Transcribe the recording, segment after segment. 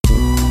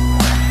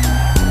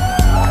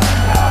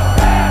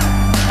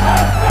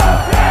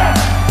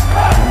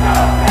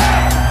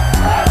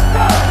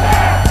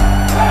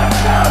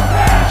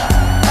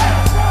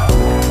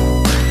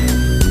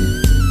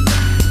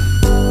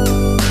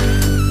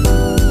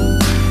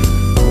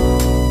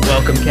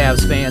Welcome,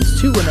 Cavs fans,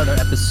 to another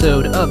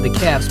episode of the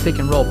Cavs Pick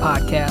and Roll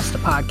Podcast, a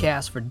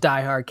podcast for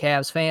diehard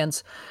Cavs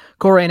fans.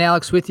 Corey and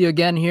Alex with you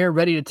again here,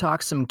 ready to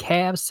talk some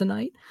Cavs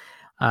tonight.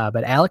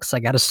 But Alex, I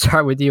got to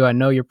start with you. I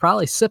know you're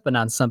probably sipping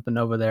on something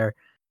over there.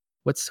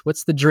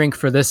 What's the drink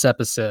for this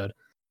episode?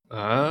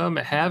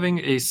 Having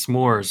a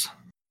s'mores.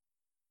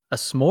 A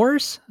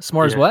s'mores?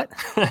 S'mores what?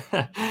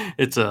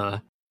 It's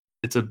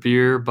a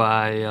beer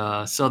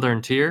by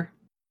Southern Tier.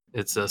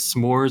 It's a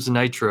s'mores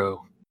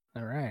nitro.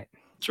 All right.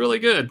 It's really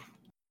good.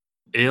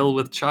 Ale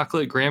with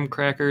chocolate, graham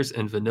crackers,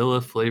 and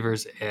vanilla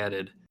flavors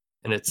added.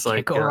 And it's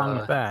Can't go wrong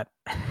with that.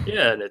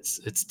 Yeah, and it's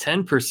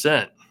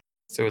 10%,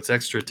 so it's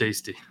extra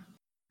tasty.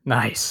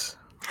 Nice.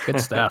 Good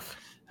stuff.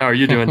 How are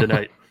you doing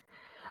tonight?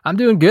 I'm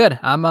doing good.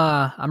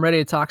 I'm ready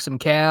to talk some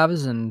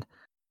Cavs, and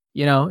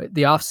you know,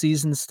 the off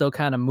season's still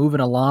kind of moving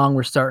along.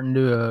 We're starting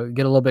to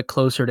get a little bit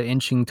closer to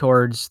inching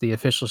towards the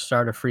official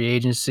start of free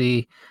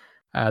agency.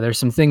 There's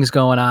some things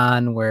going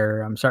on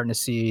where I'm starting to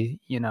see,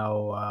 a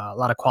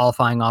lot of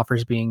qualifying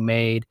offers being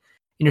made,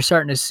 and you're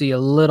starting to see a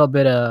little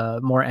bit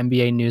of more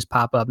NBA news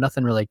pop up.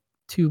 Nothing really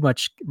too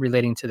much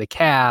relating to the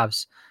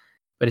Cavs,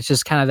 but it's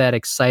just kind of that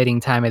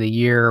exciting time of the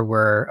year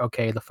where,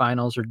 okay, the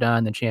finals are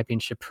done, the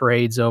championship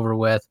parade's over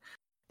with,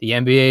 the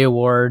NBA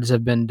awards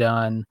have been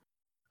done,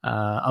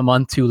 a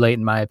month too late,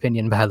 in my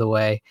opinion, by the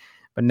way.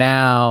 But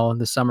now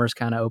the summer's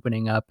kind of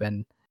opening up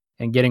and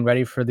getting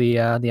ready for the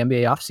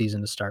NBA offseason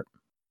to start.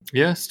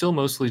 Yeah, still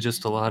mostly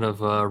just a lot of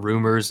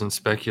rumors and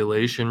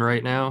speculation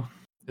right now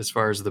as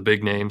far as the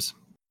big names.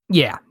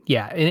 Yeah.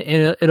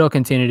 It'll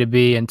continue to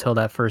be until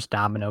that first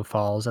domino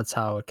falls. That's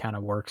how it kind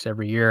of works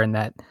every year. And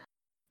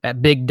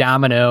that big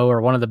domino, or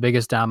one of the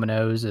biggest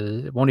dominoes,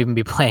 it won't even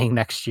be playing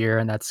next year,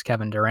 and that's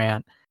Kevin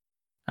Durant.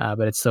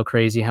 But it's still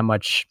crazy how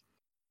much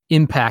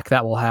impact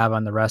that will have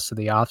on the rest of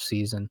the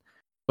offseason.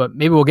 But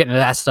maybe we'll get into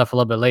that stuff a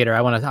little bit later.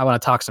 I want to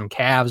talk some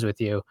Cavs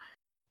with you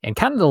and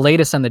kind of the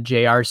latest on the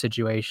JR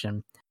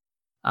situation.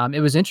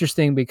 It was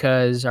interesting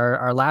because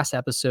our last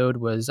episode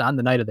was on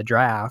the night of the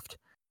draft,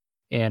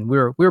 and we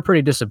were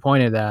pretty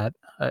disappointed that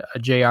a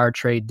JR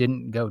trade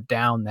didn't go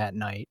down that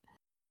night.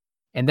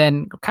 And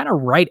then kind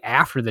of right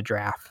after the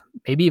draft,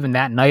 maybe even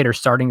that night or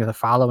starting the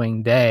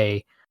following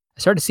day, I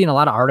started seeing a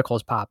lot of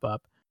articles pop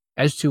up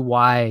as to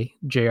why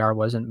JR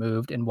wasn't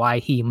moved and why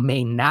he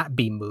may not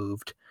be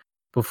moved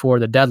before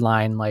the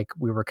deadline, like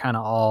we were kind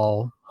of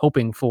all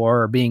hoping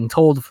for or being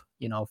told,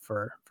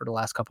 for the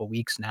last couple of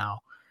weeks now.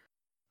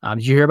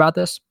 Did you hear about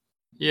this?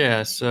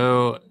 Yeah,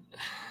 so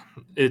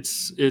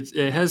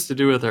it has to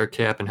do with our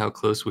cap and how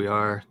close we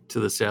are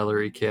to the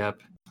salary cap.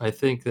 I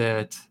think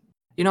that,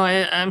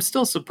 I'm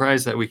still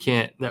surprised that we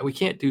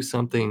can't do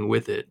something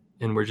with it,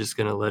 and we're just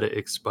going to let it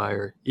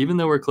expire, even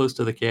though we're close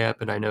to the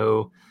cap. And I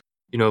know,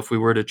 if we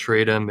were to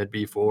trade him, it'd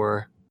be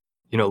for,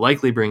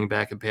 likely bringing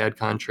back a bad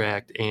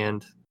contract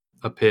and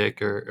a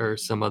pick or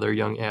some other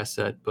young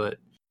asset. But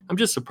I'm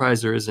just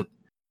surprised there isn't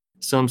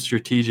some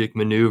strategic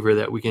maneuver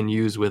that we can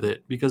use with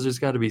it, because there's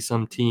got to be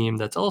some team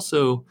that's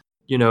also,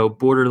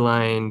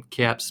 borderline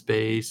cap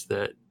space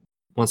that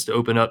wants to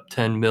open up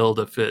 10 mil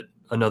to fit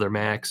another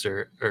max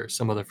or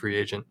some other free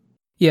agent.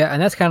 Yeah, and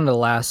that's kind of the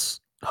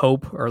last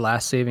hope or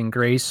last saving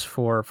grace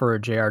for a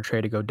JR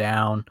trade to go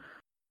down.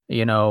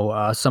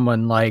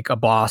 Someone like a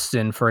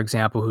Boston, for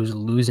example, who's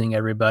losing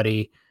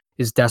everybody,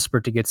 is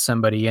desperate to get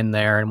somebody in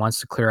there and wants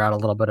to clear out a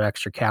little bit of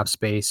extra cap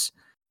space.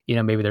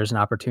 Maybe there's an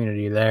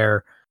opportunity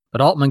there. But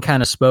Altman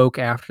kind of spoke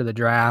after the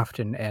draft,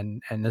 and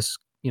this,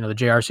 the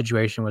JR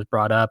situation was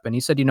brought up, and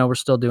he said, we're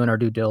still doing our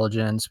due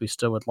diligence. We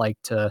still would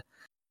like to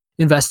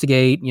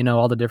investigate,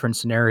 all the different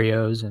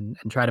scenarios and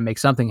try to make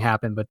something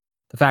happen. But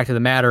the fact of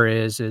the matter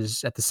is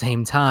at the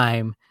same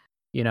time,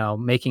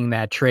 making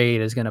that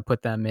trade is going to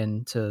put them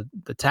into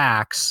the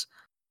tax,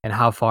 and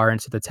how far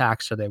into the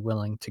tax are they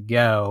willing to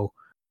go?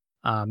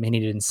 And he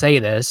didn't say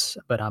this,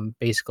 but I'm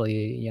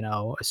basically,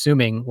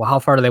 assuming, well, how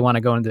far do they want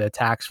to go into the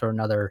tax for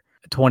another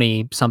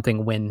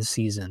 20-something win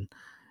season?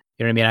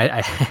 You know what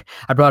I mean?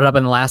 I brought it up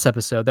in the last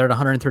episode. They're at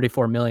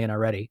 134 million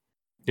already.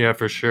 Yeah,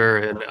 for sure.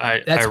 And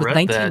that's I with read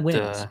 19 that.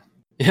 Wins.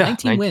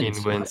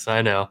 19 wins.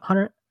 I know.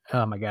 100.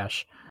 Oh my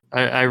gosh.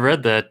 I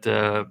read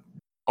that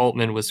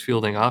Altman was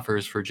fielding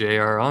offers for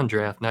JR on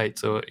draft night.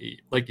 So,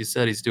 like you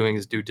said, he's doing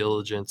his due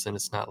diligence, and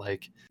it's not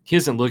like he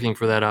isn't looking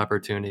for that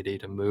opportunity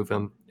to move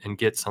him and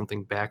get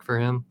something back for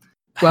him.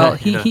 Well,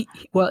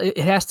 it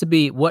has to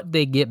be, what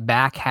they get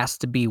back has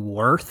to be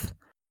worth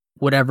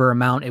whatever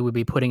amount it would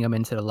be putting them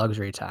into the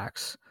luxury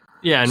tax.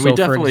 Yeah, and we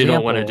definitely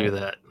don't want to do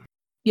that.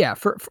 Yeah,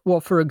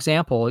 for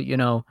example,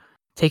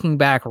 taking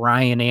back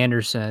Ryan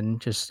Anderson,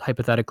 just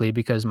hypothetically,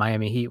 because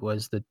Miami Heat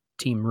was the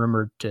team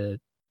rumored to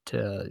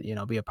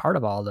be a part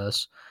of all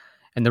this,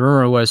 and the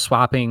rumor was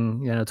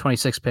swapping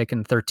 26th pick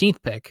and 13th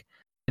pick,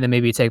 and then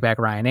maybe take back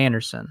Ryan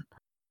Anderson.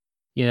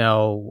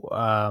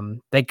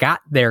 They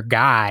got their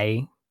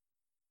guy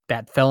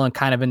that fell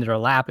kind of into their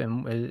lap,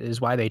 and is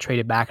why they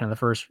traded back into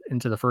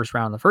the first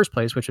round in the first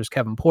place, which was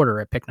Kevin Porter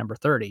at pick number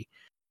 30.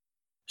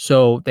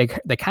 So they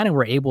kind of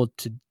were able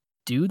to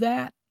do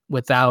that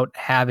without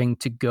having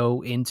to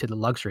go into the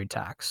luxury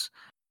tax.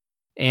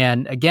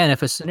 And again,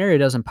 if a scenario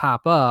doesn't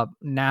pop up,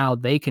 now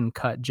they can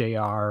cut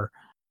JR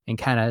and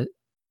kind of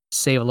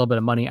save a little bit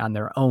of money on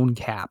their own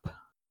cap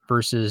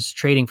versus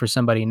trading for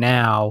somebody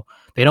now.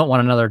 They don't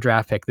want another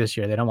draft pick this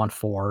year. They don't want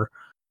 4.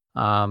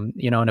 And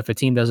if a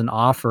team doesn't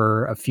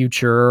offer a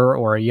future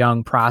or a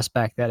young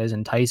prospect that is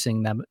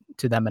enticing them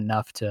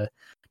enough to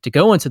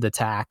go into the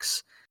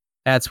tax,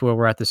 that's where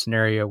we're at the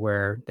scenario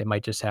where they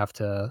might just have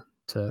to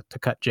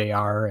cut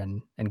JR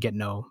and get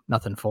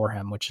nothing for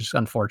him, which is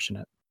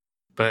unfortunate.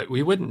 But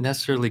we wouldn't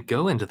necessarily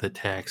go into the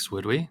tax,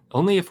 would we?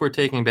 Only if we're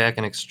taking back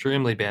an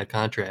extremely bad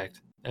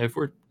contract.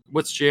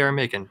 What's JR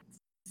making?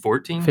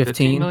 14,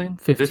 15 million?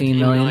 15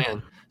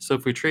 million. So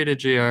if we traded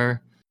JR,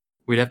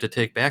 we'd have to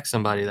take back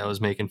somebody that was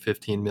making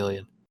 15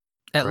 million.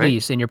 At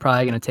least, and you're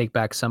probably going to take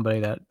back somebody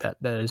that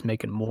is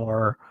making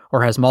more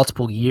or has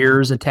multiple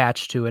years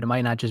attached to it. It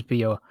might not just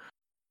be I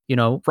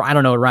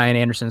don't know what Ryan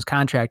Anderson's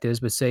contract is,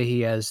 but say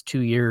he has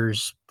 2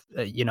 years,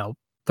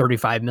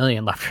 35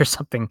 million left or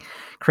something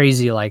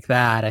crazy like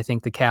that. I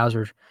think the Cavs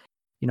are,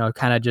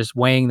 kind of just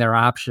weighing their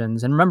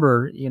options. And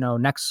remember,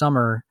 next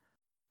summer,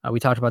 we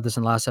talked about this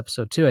in the last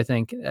episode too, I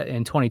think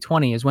in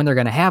 2020 is when they're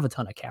going to have a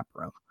ton of cap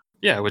room.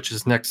 Yeah, which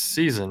is next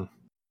season.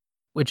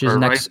 Which is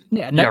next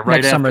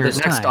summer, this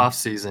next time. off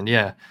season.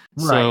 Yeah.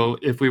 Right. So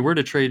if we were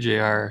to trade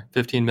JR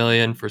 15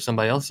 million for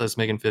somebody else that's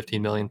making 15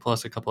 million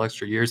plus a couple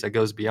extra years that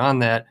goes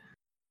beyond that,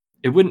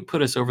 it wouldn't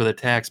put us over the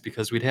tax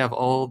because we'd have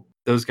all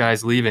those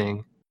guys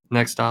leaving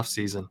next off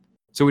season.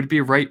 So we'd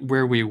be right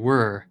where we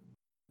were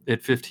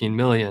at 15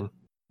 million,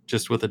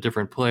 just with a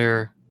different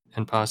player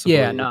and possibly.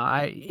 Yeah, no,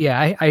 I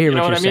hear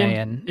what you're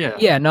saying.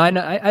 Yeah, no,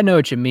 I know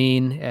what you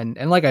mean.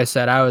 And like I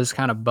said, I was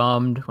kind of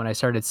bummed when I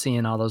started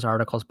seeing all those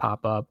articles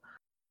pop up.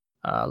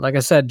 Like I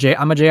said,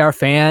 I'm a JR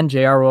fan.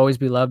 JR will always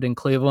be loved in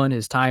Cleveland.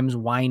 His time's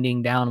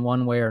winding down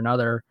one way or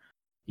another.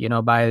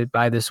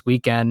 By this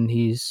weekend,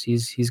 he's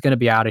going to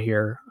be out of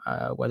here,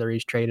 whether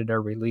he's traded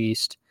or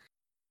released.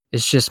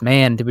 It's just,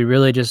 man, did we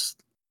really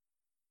just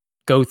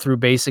go through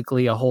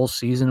basically a whole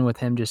season with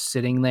him just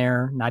sitting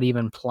there, not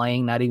even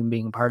playing, not even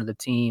being part of the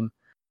team,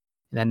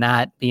 and then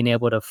not being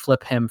able to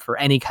flip him for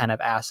any kind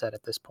of asset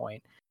at this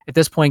point? At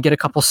this point, get a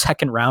couple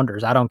second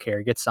rounders. I don't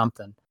care. Get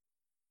something.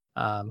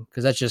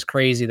 Because that's just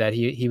crazy that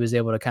he was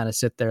able to kind of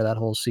sit there that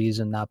whole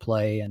season, not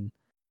play and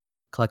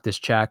collect his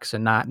checks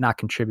and not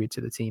contribute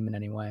to the team in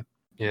any way.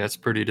 Yeah, it's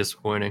pretty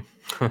disappointing.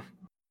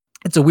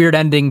 It's a weird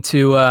ending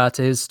to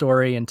his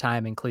story and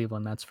time in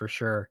Cleveland, that's for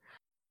sure.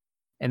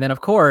 And then,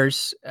 of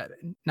course,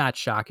 not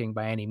shocking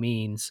by any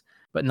means,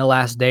 but in the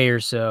last day or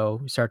so,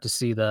 we start to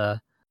see the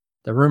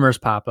rumors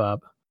pop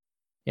up.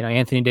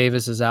 Anthony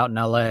Davis is out in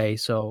LA,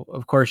 so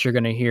of course you're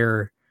going to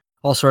hear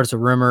all sorts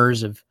of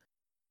rumors of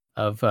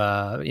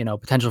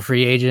potential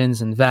free agents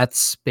and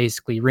vets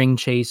basically ring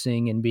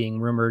chasing and being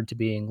rumored to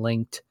being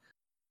linked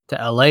to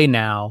LA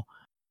now.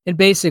 And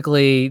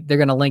basically they're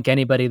going to link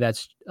anybody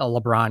that's a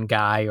LeBron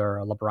guy or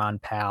a LeBron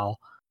pal.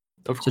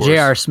 Of course. So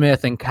J.R.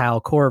 Smith and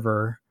Kyle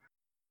Korver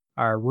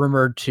are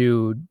rumored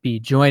to be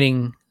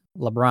joining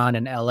LeBron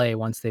in LA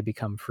once they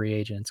become free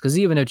agents. Because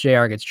even if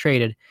JR gets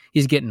traded,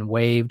 he's getting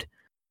waived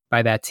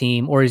by that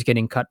team or he's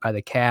getting cut by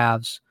the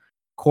Cavs.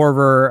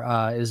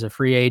 Korver is a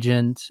free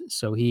agent,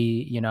 so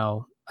he,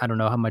 I don't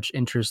know how much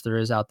interest there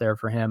is out there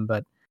for him,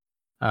 but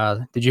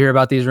did you hear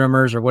about these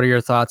rumors, or what are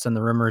your thoughts on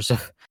the rumors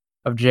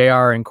of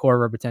JR and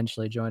Korver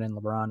potentially joining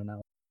LeBron and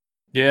LA?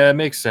 Yeah, it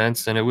makes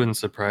sense, and it wouldn't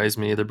surprise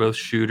me. They're both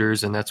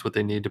shooters, and that's what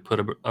they need to put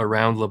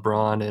around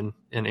LeBron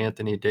and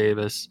Anthony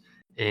Davis.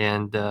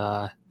 And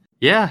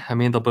yeah, I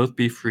mean, they'll both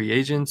be free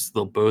agents.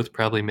 They'll both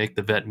probably make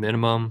the vet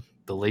minimum.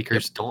 The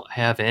Lakers don't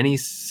have any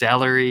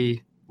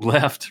salary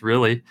left,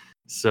 really.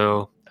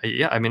 So,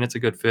 yeah, I mean, it's a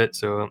good fit.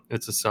 So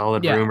it's a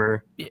solid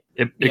rumor.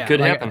 It could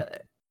happen.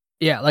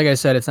 Yeah, like I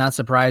said, it's not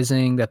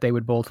surprising that they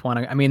would both want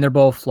to. I mean, they're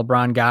both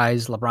LeBron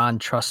guys.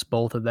 LeBron trusts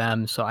both of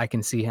them, so I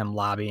can see him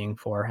lobbying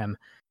for him.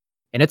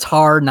 And it's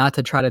hard not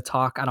to try to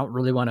talk. I don't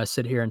really want to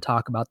sit here and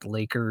talk about the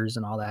Lakers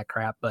and all that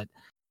crap, but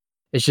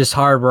it's just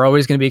hard. We're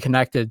always going to be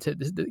connected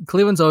to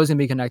Cleveland's always going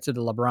to be connected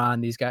to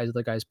LeBron. These guys,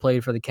 the guys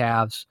played for the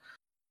Cavs.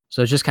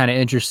 So it's just kind of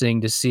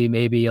interesting to see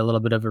maybe a little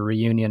bit of a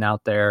reunion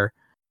out there.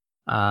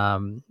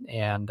 And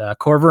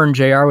Korver and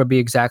JR would be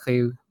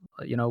exactly,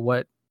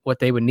 what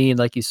they would need.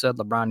 Like you said,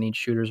 LeBron needs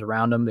shooters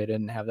around him. They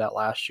didn't have that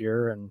last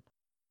year. And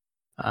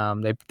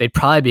they'd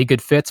probably be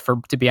good fits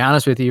to be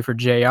honest with you, for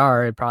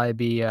JR. It'd probably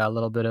be a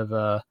little bit of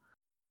a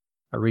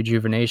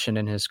rejuvenation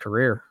in his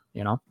career,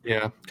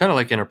 Yeah, kind of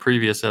like in a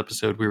previous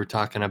episode we were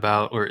talking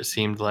about where it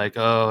seemed like,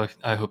 oh,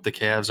 I hope the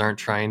Cavs aren't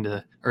trying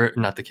to, or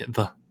not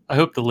I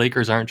hope the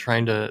Lakers aren't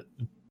trying to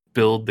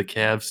build the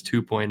Cavs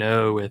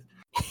 2.0 with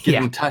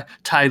getting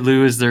Ty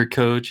Lue as their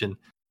coach and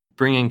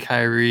bringing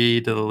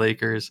Kyrie to the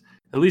Lakers.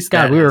 At least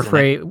we were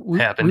afraid. We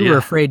were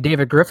afraid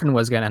David Griffin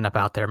was going to end up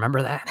out there.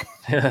 Remember that?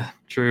 Yeah,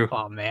 true.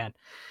 Oh man.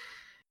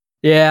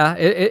 Yeah,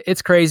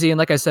 it's crazy. And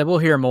like I said, we'll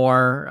hear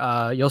more.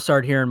 You'll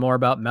start hearing more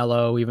about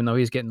Melo, even though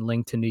he's getting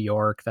linked to New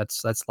York.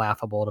 That's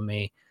laughable to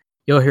me.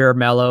 You'll hear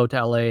Melo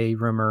to LA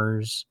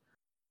rumors.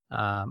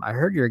 I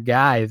heard your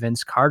guy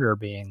Vince Carter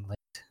being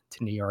linked to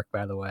to New York,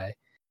 by the way.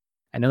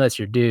 I know that's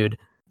your dude.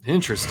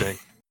 Interesting.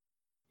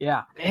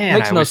 Yeah. Man,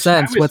 Makes no sense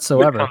I wish he would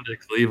whatsoever. come to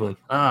Cleveland.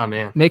 Oh,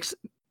 man.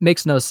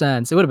 Makes no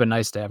sense. It would have been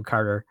nice to have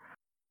Carter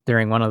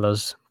during one of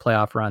those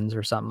playoff runs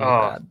or something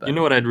like that. But You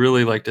know what I'd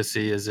really like to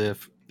see is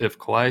if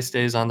Kawhi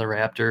stays on the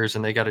Raptors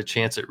and they got a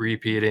chance at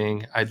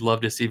repeating, I'd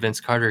love to see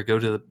Vince Carter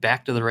go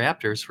back to the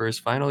Raptors for his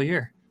final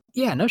year.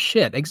 yeah, no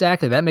shit.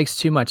 Exactly. That makes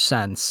too much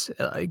sense.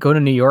 Go to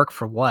New York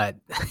for what?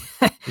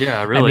 Yeah,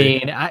 I really.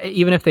 mean,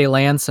 even if they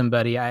land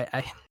somebody,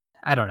 I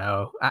don't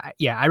know.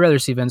 I'd rather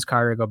see Vince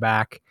Carter go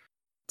back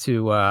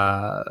to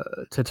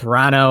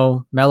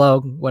Toronto,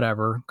 Melo,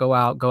 whatever. Go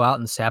out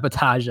and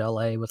sabotage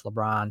LA with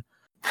LeBron.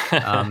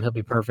 He'll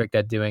be perfect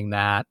at doing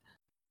that.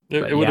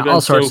 But It would yeah, have all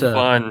been so sorts of.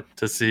 fun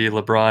to see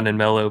LeBron and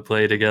Melo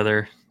play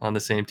together on the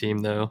same team,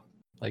 though,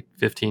 like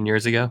 15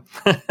 years ago.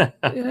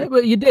 Yeah,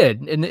 but you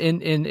did in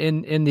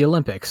the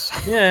Olympics.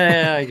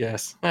 Yeah, I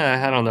guess.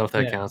 I don't know if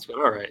that Yeah, counts, but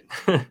all right.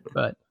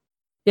 but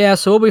yeah,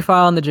 so we'll be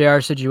following the JR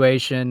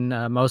situation.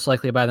 Most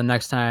likely by the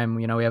next time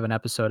we have an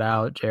episode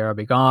out, JR will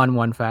be gone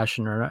one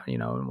fashion or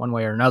one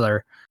way or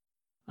another.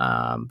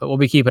 But we'll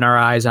be keeping our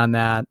eyes on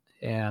that,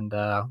 and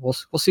we'll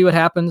see what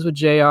happens with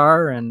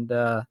JR. And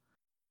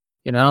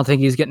I don't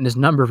think he's getting his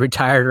number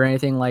retired or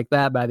anything like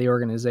that by the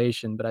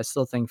organization, but I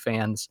still think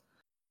fans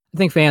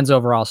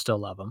overall still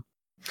love him.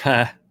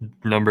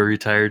 Number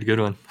retired, good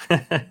one.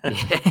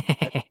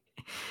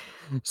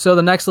 So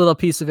the next little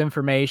piece of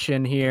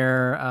information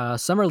here,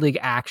 Summer League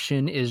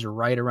action is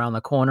right around the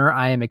corner.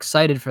 I am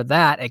excited for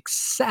that,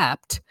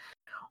 except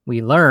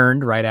we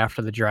learned right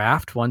after the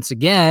draft, once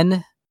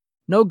again,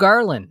 no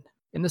Garland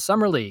in the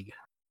Summer League.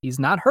 He's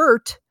not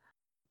hurt,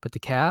 but the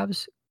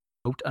Cavs,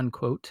 quote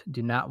unquote,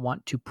 do not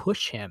want to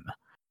push him.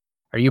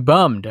 Are you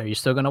bummed? Are you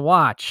still going to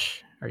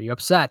watch? Are you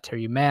upset? Are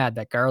you mad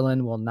that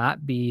Garland will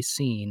not be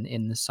seen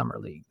in the Summer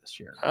League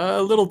this year?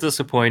 A little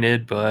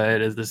disappointed,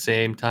 but at the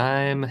same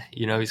time,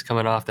 he's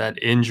coming off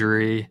that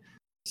injury.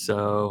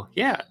 So,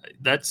 yeah,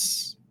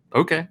 that's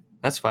okay.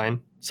 That's fine.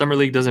 Summer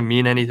League doesn't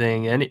mean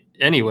anything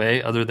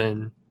anyway, other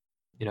than,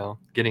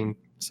 getting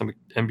some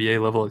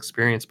NBA level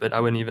experience, but I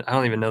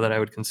don't even know that I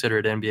would consider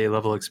it NBA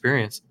level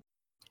experience.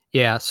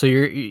 Yeah, so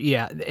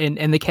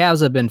and the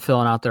Cavs have been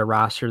filling out their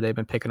roster. They've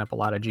been picking up a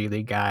lot of G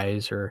League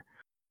guys or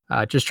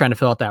just trying to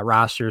fill out that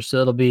roster.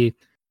 So it'll be,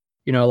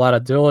 a lot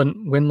of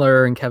Dylan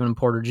Windler and Kevin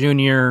Porter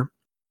Jr.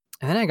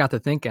 And then I got to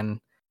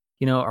thinking,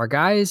 our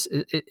guys,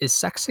 is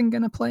Sexton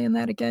going to play in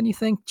that again, you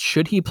think?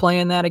 Should he play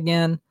in that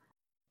again?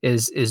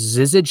 Is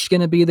Zizic going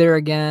to be there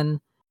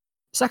again?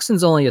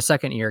 Sexton's only a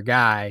second-year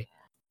guy.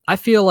 I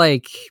feel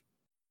like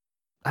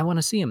I want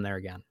to see him there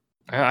again.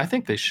 I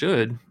think they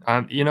should.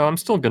 I'm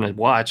still gonna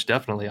watch,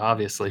 definitely,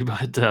 obviously,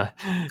 but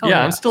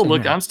Yeah, I'm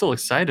still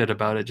excited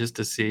about it just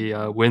to see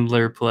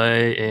Windler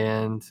play,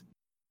 and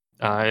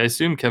I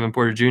assume Kevin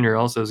Porter Jr.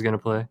 also is gonna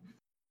play.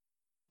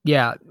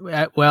 Yeah,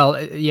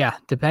 well, yeah,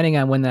 depending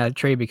on when that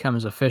trade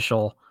becomes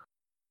official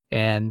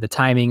and the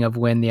timing of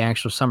when the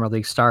actual Summer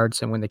League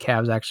starts and when the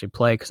Cavs actually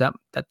play, because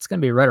that's going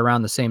to be right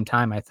around the same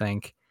time, I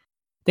think.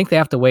 I think they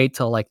have to wait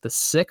till like the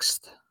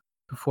 6th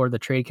before the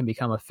trade can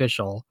become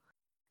official.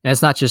 And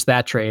it's not just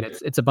that trade;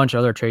 it's a bunch of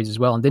other trades as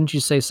well. And didn't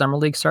you say Summer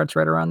League starts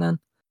right around then?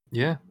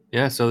 Yeah.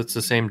 So it's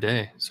the same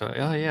day. So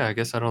yeah, I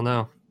guess I don't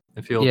know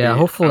if he'll be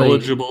hopefully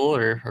eligible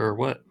or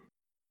what.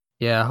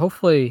 Yeah,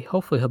 hopefully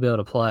he'll be able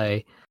to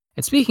play.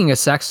 And speaking of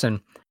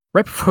Sexton,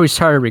 right before we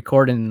started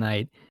recording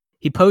tonight,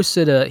 he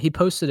posted a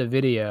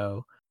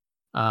video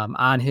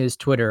on his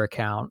Twitter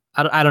account.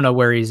 I don't know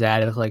where he's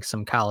at. It's like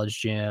some college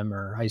gym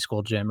or high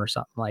school gym or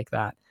something like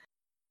that.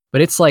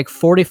 But it's like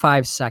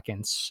 45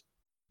 seconds,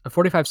 a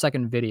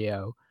 45-second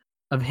video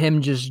of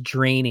him just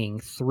draining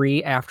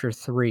 3 after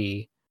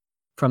 3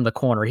 from the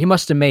corner. He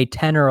must have made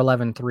 10 or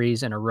 11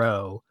 threes in a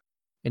row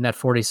in that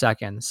 40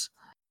 seconds.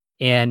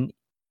 And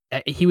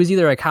he was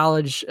either a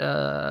college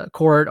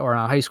court or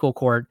a high school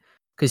court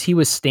because he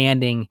was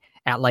standing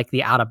at like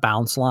the out of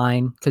bounds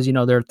line because,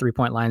 their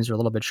 3-point lines are a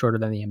little bit shorter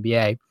than the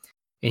NBA.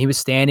 And he was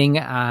standing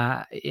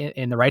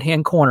in the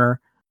right-hand corner,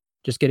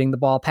 just getting the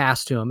ball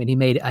passed to him. And he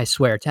made, I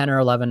swear, 10 or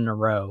 11 in a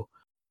row.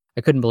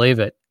 I couldn't believe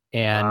it.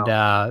 And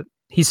Wow.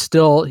 he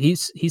still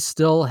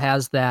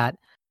has that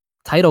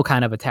title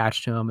kind of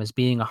attached to him as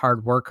being a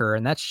hard worker.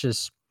 And that's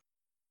just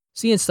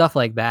seeing stuff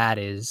like that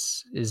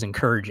is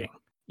encouraging,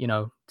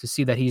 to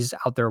see that he's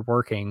out there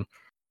working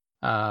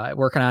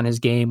on his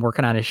game,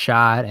 working on his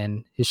shot,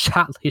 and his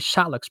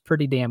shot looks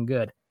pretty damn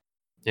good.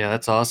 Yeah,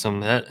 that's awesome.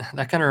 That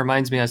kind of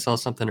reminds me. I saw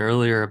something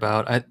earlier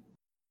about I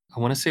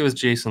want to say it was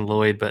Jason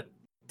Lloyd, but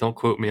don't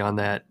quote me on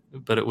that.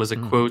 But it was a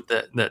quote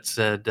that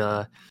said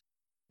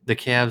the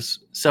Cavs,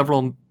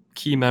 several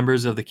key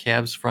members of the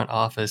Cavs front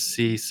office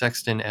see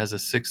Sexton as a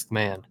sixth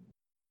man.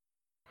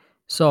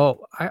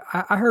 So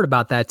I heard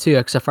about that too,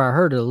 except for I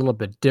heard it a little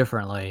bit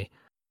differently,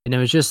 and it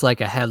was just like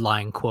a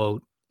headline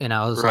quote, and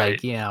I was Right.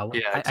 like, Yeah, I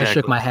shook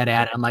exactly. my head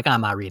at it. I'm like, I'm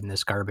not reading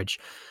this garbage.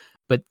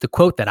 But the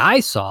quote that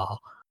I saw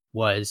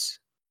was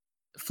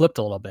flipped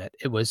a little bit.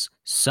 It was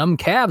some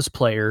Cavs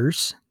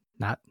players,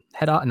 not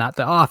not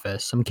the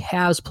office, some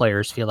Cavs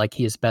players feel like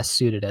he is best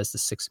suited as the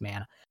sixth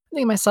man. I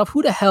think to myself,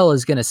 who the hell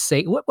is going to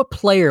say what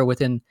player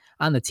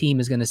on the team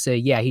is going to say,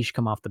 yeah, he should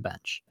come off the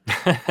bench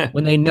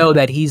when they know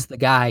that he's the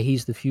guy,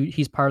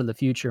 he's part of the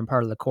future and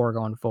part of the core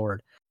going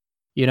forward.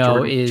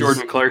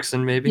 Jordan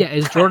Clarkson, maybe? Yeah,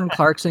 is Jordan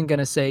Clarkson going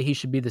to say he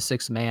should be the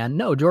sixth man?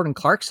 No, Jordan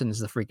Clarkson is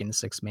the freaking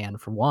sixth man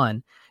for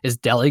one. Is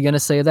Delly going to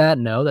say that?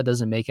 No, that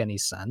doesn't make any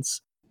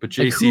sense. But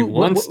JC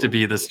wants to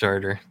be the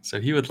starter,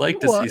 so he would like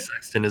to see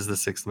Sexton as the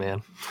sixth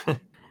man.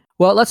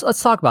 Well,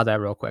 let's talk about that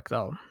real quick,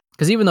 though.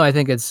 Because even though I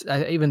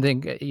even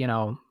think,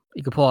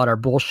 you could pull out our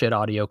bullshit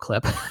audio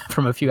clip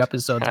from a few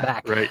episodes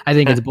back. Right. I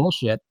think it's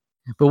bullshit.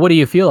 But what do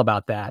you feel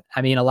about that?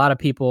 I mean, a lot of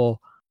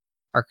people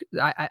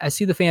I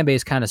see the fan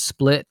base kind of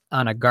split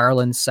on a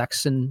Garland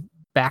Sexton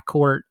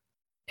backcourt.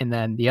 And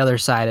then the other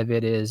side of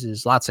it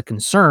is lots of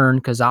concern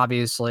because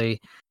obviously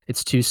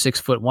it's 2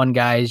 6'1"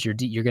 guys.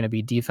 You're going to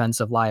be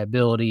defensive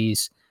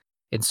liabilities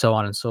and so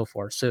on and so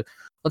forth. So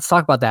let's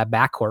talk about that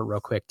backcourt real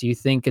quick. Do you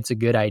think it's a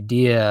good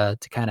idea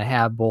to kind of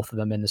have both of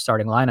them in the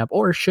starting lineup,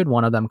 or should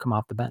one of them come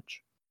off the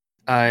bench?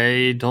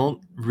 I don't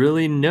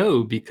really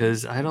know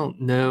because I don't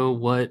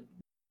know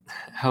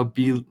how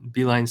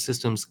Beeline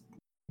Systems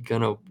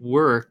gonna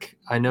work.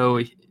 I know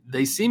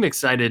they seem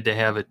excited to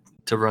have it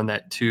to run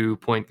that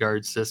 2-point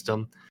guard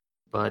system,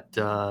 but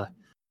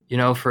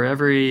for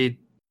every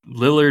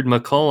Lillard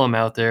McCollum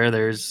out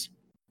there's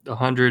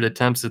 100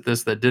 attempts at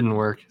this that didn't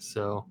work.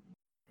 So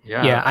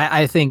yeah,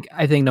 I think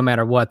no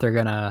matter what, they're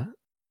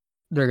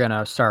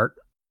gonna start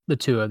the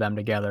two of them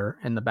together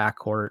in the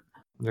backcourt.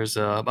 There's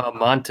a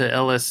Monta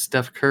Ellis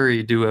Steph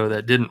Curry duo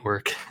that didn't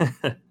work.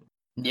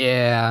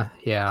 Yeah.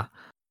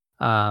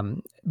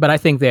 But I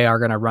think they are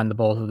going to run the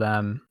both of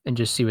them and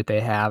just see what they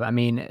have. I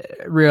mean,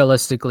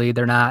 realistically,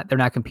 they're not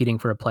competing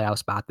for a playoff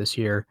spot this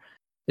year.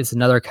 It's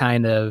another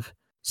kind of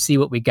see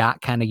what we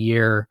got kind of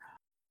year.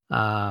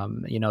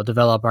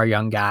 Develop our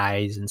young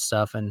guys and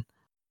stuff, and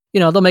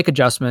they'll make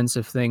adjustments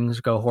if things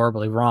go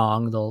horribly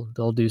wrong.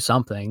 They'll do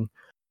something.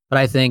 But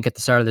I think at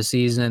the start of the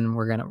season,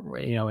 we're gonna,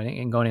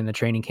 and going in the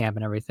training camp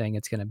and everything,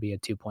 it's going to be a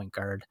 2-point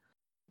guard.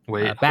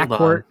 Wait,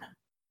 backcourt.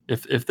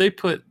 If they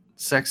put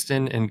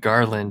Sexton and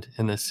Garland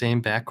in the same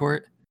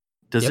backcourt,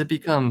 does it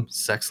become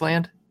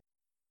Sexland?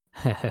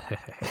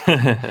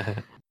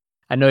 I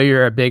know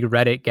you're a big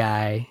Reddit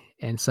guy,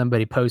 and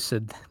somebody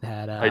posted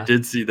that. I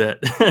did see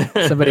that.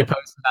 Somebody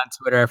posted on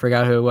Twitter. I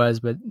forgot who it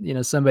was, but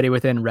somebody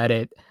within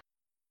Reddit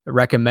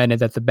recommended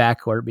that the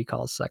backcourt be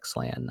called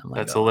Sexland. I'm like,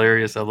 that's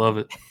hilarious. I love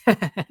it.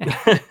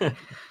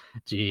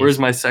 Jeez. Where's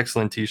my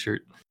Sexland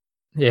t-shirt?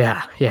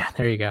 Yeah,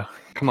 there you go.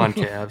 Come on,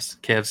 Cavs.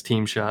 Cavs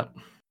team shot.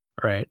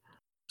 Right.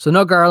 So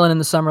no Garland in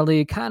the summer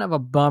league, kind of a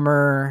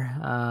bummer.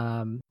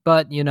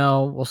 But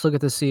we'll still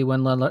get to see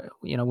Windler.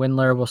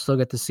 We'll still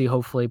get to see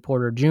hopefully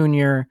Porter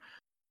Jr.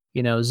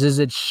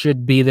 Zizic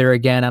should be there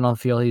again. I don't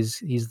feel he's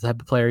the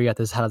type of player you got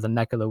this out of the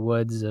neck of the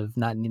woods of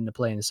not needing to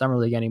play in the summer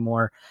league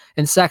anymore.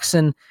 And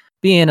Sexton,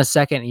 being a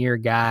second year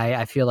guy,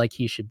 I feel like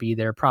he should be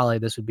there. Probably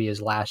this would be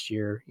his last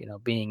year,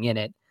 being in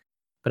it.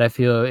 But I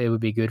feel it would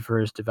be good for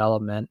his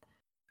development.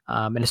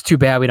 And it's too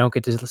bad we don't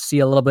get to see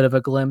a little bit of a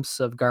glimpse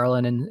of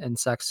Garland and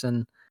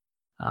Sexton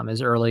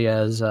as early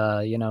as,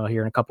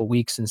 here in a couple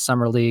weeks in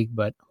summer league,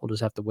 but we'll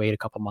just have to wait a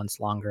couple months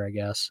longer, I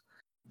guess.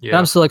 Yeah. But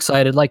I'm still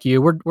excited. Like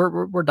you, we're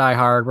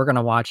diehard. We're going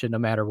to watch it no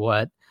matter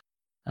what.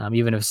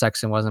 Even if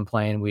Sexton wasn't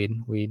playing,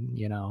 we'd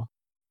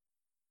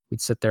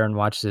sit there and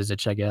watch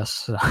Zizic, I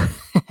guess.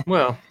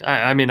 Well,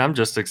 I mean, I'm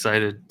just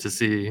excited to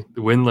see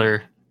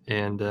Windler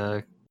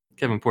and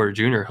Kevin Porter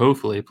Jr.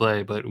 hopefully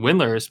play, but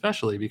Windler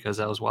especially because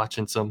I was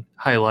watching some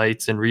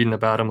highlights and reading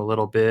about him a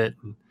little bit.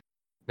 And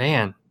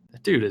man,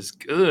 that dude is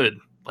good.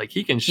 Like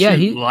he can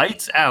shoot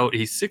lights out.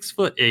 He's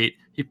 6'8".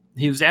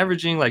 He was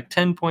averaging like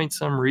 10 point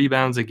some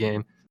rebounds a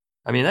game.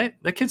 I mean,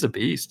 that kid's a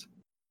beast.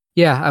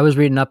 Yeah, I was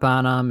reading up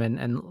on him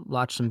and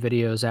watched some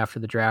videos after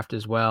the draft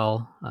as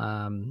well.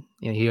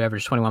 He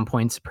averaged 21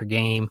 points per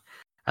game.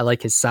 I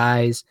like his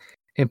size.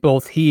 And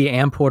both he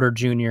and Porter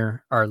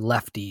Jr. are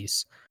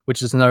lefties,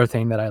 which is another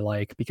thing that I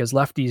like because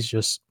lefties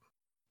just,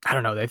 I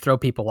don't know, they throw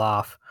people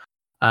off.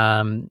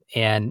 And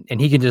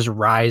he can just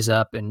rise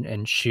up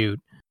and shoot.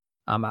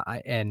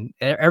 And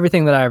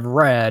everything that I've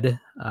read,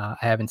 I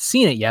haven't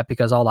seen it yet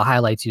because all the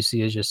highlights you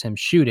see is just him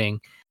shooting.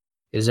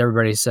 Is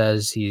everybody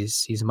says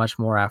he's much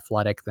more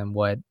athletic than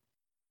what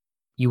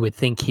you would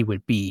think he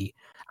would be.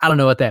 I don't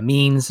know what that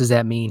means. Does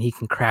that mean he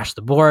can crash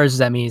the boards? Does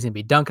that mean he's gonna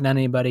be dunking on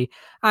anybody?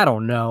 I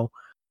don't know.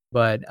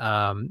 But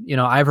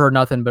I've heard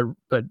nothing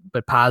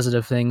but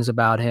positive things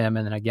about him.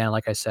 And then again,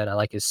 like I said, I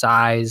like his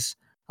size.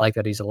 I like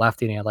that he's a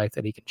lefty, and I like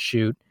that he can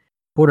shoot.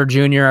 Porter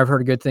Jr., I've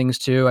heard good things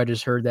too. I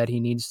just heard that he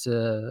needs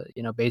to,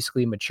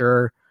 basically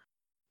mature,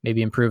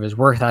 maybe improve his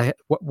work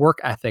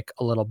ethic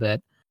a little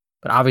bit.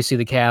 But obviously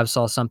the Cavs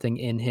saw something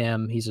in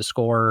him. He's a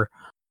scorer.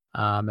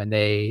 And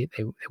they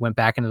went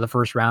back into the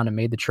first round and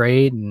made the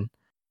trade and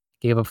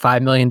gave up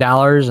 $5 million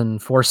and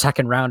 4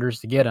 second rounders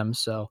to get him.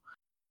 So,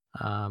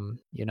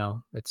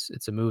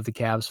 it's a move the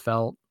Cavs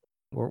felt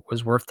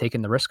was worth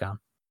taking the risk on.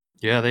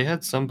 Yeah, they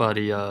had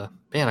somebody.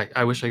 Man,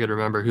 I wish I could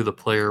remember who the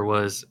player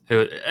was.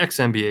 Ex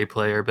NBA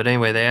player, but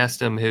anyway, they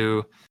asked him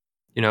who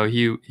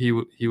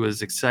he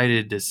was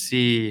excited to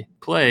see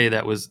play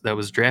that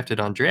was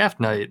drafted on draft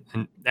night,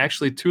 and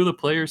actually two of the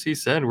players he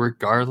said were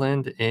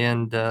Garland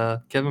and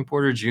Kevin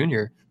Porter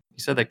Jr. He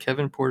said that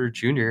Kevin Porter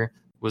Jr.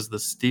 was the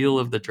steal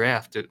of the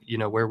draft.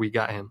 Where we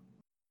got him.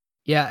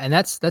 Yeah, and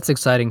that's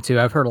exciting too.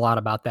 I've heard a lot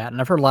about that, and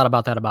I've heard a lot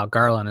about that about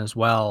Garland as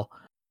well.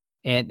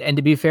 And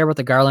to be fair with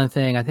the Garland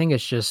thing, I think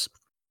it's just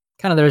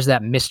kind of there's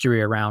that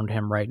mystery around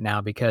him right now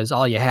because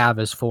all you have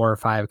is 4 or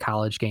 5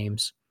 college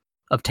games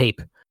of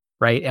tape,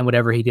 right? And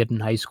whatever he did in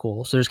high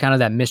school. So there's kind of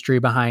that mystery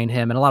behind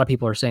him. And a lot of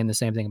people are saying the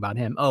same thing about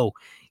him. Oh,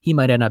 he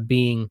might end up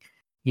being,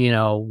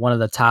 one of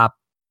the top,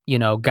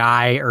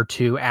 guy or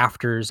two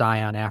after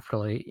Zion,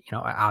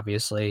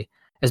 obviously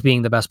as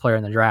being the best player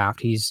in the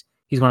draft. He's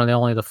one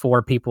of the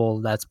 4 people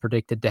that's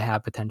predicted to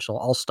have potential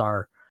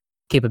all-star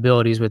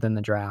capabilities within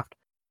the draft.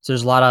 So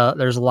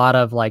there's a lot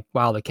of like,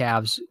 wow, the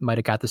Cavs might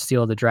have got the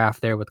steal of the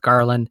draft there with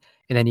Garland.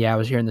 And then, I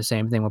was hearing the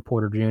same thing with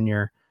Porter Jr.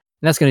 And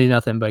that's going to do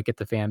nothing but get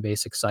the fan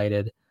base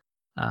excited,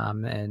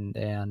 and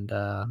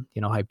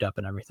hyped up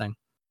and everything.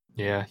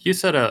 Yeah, you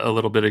said a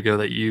little bit ago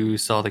that you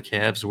saw the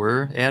Cavs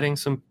were adding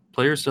some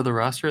players to the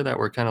roster that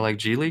were kind of like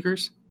G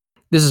leaguers.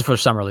 This is for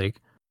summer league.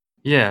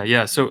 Yeah,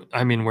 yeah. So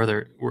I mean,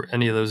 were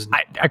any of those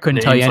I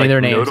couldn't tell you names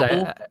any of like their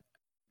names. notable?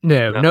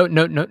 No, No. no,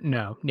 no, no,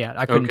 no. Yeah,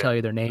 I couldn't Okay. tell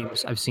you their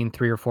names. I've seen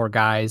 3 or 4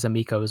 guys.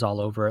 Amico's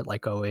all over it,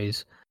 like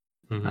always.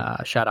 Hmm.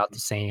 Shout out to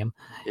Sam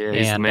Yeah,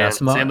 he's the and man.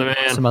 Sam the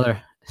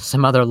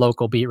some man. other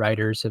local beat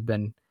writers have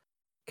been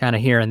kind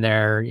of here and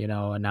there,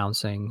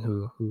 announcing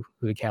who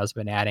the Cavs have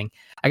been adding.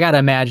 I got to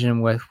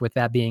imagine with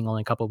that being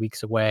only a couple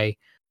weeks away,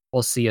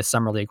 we'll see a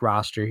summer league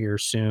roster here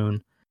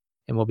soon,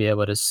 and we'll be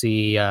able to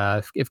see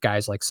if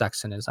guys like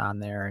Sexton is on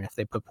there and if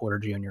they put Porter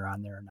Jr.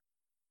 on there,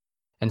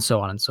 and so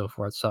on and so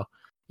forth. So,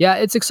 yeah,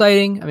 it's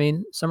exciting. I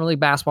mean, summer league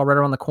basketball right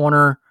around the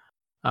corner.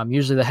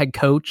 Usually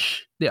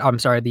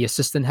the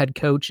assistant head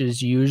coach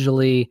is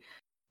usually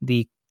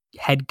the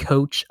head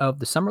coach of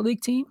the summer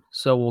league team.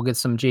 So we'll get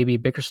some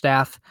JB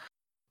Bickerstaff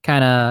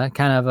kind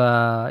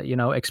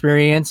of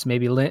experience.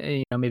 Maybe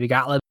maybe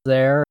Gottlieb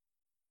there.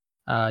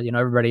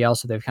 Everybody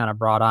else that they've kind of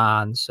brought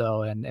on.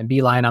 So and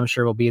Beeline, I'm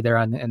sure will be there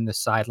in the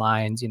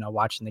sidelines,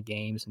 watching the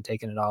games and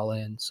taking it all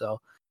in. So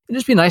it'd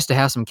just be nice to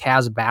have some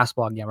Cavs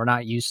basketball again. We're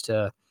not used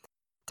to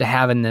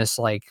having this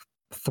like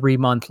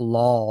 3-month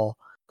lull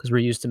because we're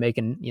used to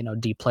making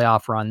deep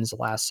playoff runs the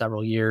last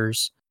several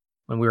years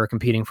when we were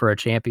competing for a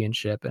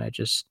championship, and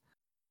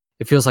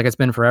it feels like it's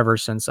been forever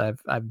since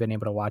I've been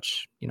able to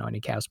watch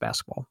any Cavs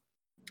basketball.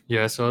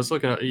 Yeah, so I was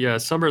looking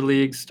at summer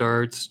league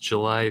starts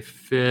July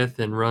 5th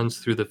and runs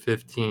through the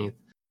 15th.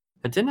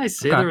 And didn't I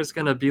say Okay. there was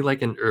gonna be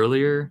like an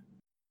earlier,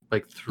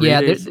 like Yeah,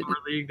 3 day summer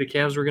league the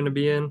Cavs were gonna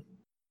be in?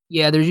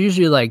 yeah. There's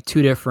usually like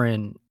 2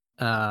 different.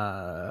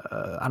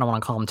 I don't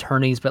want to call them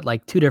tourneys, but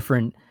like 2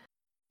 different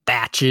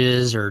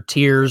batches or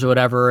tiers or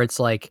whatever. It's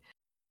like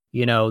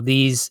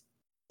these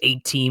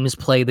 8 teams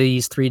play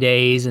these 3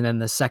 days, and then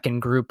the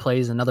second group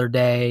plays another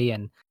day,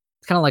 and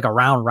it's kind of like a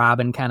round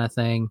robin kind of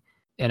thing.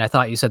 And I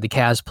thought you said the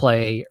Cavs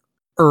play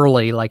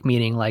early, like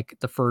meaning like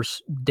the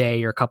first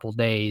day or couple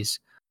days,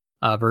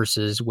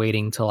 versus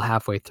waiting till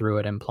halfway through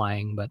it and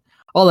playing. But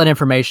all that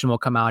information will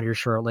come out here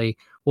shortly.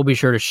 We'll be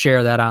sure to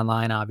share that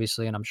online,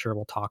 obviously, and I'm sure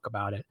we'll talk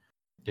about it.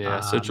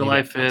 Yeah, so Maybe July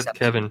on the next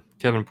 5th, episode.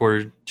 Kevin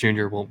Porter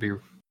Jr. won't be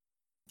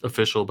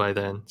official by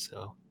then,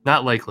 so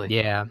not likely.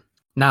 Yeah,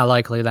 not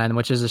likely then,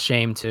 which is a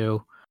shame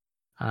too.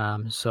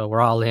 So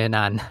we're all in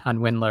on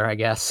Windler, I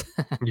guess.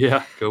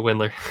 Yeah, go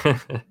Windler.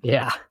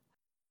 Yeah.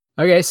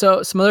 Okay,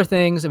 so some other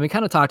things, and we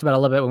kind of talked about it a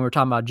little bit when we were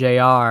talking about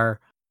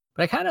JR,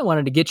 but I kind of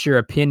wanted to get your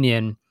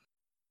opinion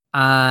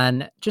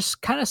on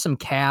just kind of some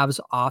Cavs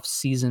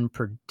off-season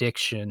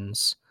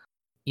predictions.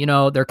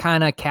 They're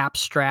kind of cap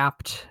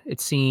strapped,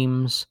 it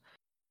seems.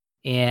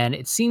 And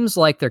it seems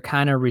like they're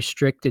kind of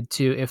restricted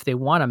to if they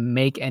want to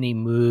make any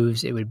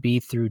moves, it would be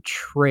through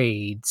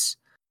trades.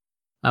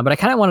 But I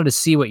kind of wanted to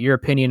see what your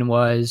opinion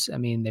was. I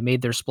mean, they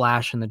made their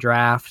splash in the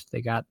draft.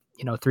 They got,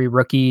 3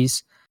 rookies.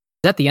 Is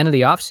that the end of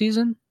the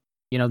offseason?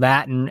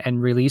 That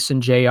and releasing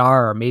JR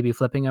or maybe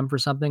flipping them for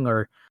something?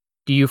 Or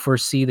do you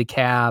foresee the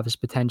Cavs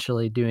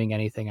potentially doing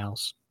anything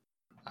else?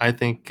 I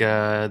think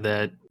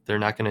that they're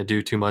not going to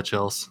do too much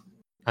else.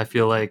 I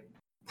feel like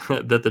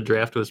that the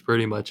draft was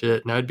pretty much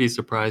it, and I'd be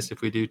surprised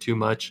if we do too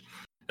much,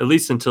 at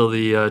least until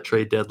the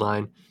trade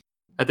deadline.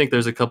 I think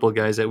there's a couple of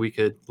guys that we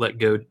could let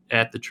go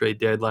at the trade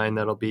deadline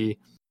that'll be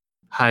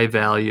high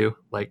value,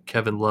 like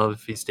Kevin Love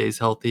if he stays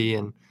healthy,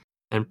 and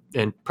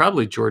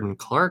probably Jordan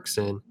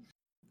Clarkson.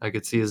 I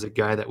could see as a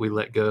guy that we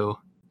let go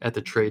at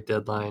the trade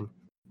deadline.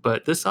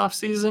 But this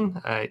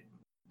offseason,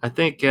 I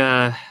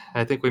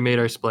think we made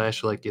our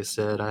splash, like you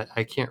said.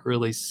 I can't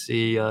really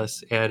see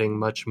us adding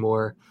much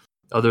more,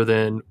 other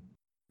than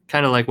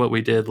kind of like what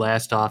we did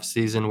last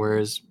offseason,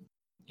 whereas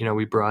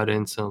we brought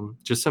in some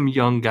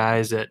young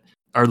guys that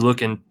are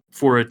looking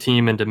for a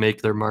team and to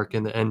make their mark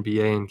in the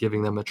NBA and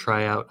giving them a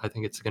tryout. I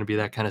think it's going to be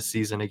that kind of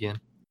season again.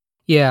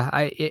 Yeah,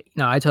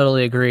 I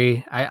totally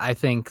agree. I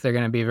think they're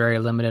going to be very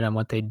limited on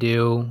what they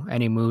do.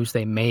 Any moves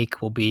they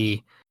make will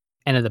be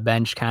end of the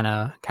bench kind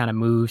of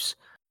moves.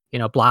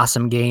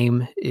 Blossom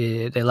game,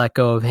 they let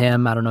go of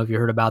him. I don't know if you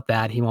heard about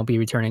that. He won't be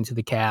returning to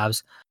the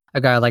Cavs. A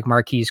guy like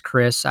Marquise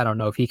Chris, I don't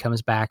know if he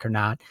comes back or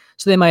not.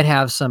 So they might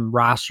have some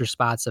roster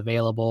spots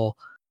available.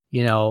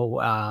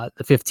 The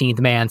 15th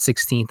man,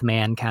 16th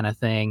man kind of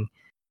thing.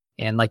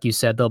 And like you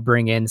said, they'll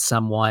bring in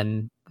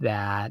someone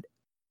that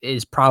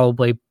is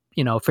probably,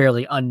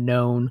 fairly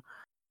unknown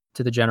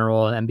to the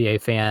general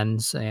NBA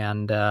fans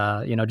and,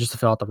 just to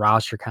fill out the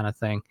roster kind of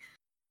thing.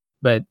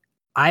 But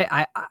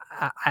I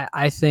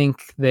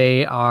think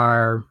they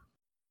are,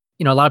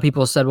 a lot of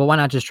people said, well, why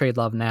not just trade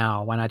Love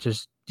now? Why not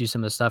just do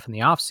some of the stuff in the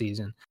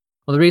offseason?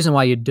 Well, the reason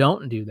why you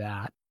don't do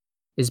that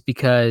is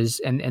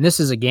because, and this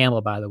is a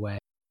gamble, by the way,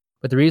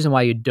 but the reason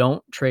why you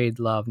don't trade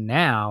Love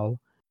now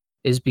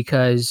is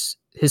because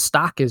his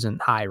stock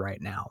isn't high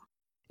right now.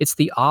 It's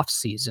the off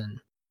season.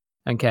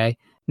 Okay.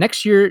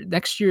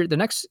 The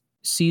next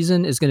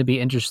season is going to be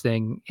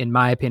interesting, in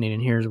my opinion,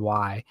 and here's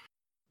why.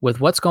 With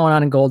what's going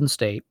on in Golden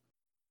State,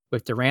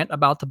 with Durant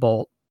about to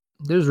bolt,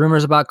 there's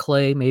rumors about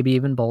Clay, maybe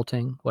even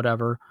bolting,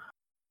 whatever.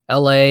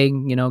 LA,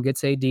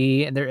 gets AD,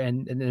 and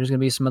there's going to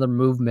be some other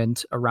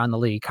movement around the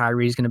league.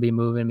 Kyrie's going to be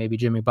moving, maybe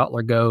Jimmy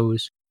Butler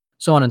goes,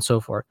 so on and so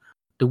forth.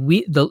 The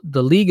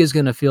league is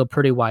going to feel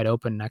pretty wide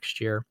open next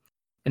year,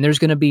 and there's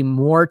going to be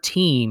more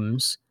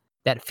teams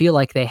that feel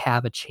like they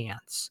have a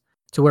chance,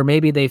 to where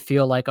maybe they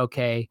feel like,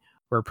 okay,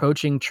 we're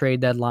approaching trade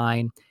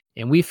deadline,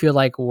 and we feel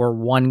like we're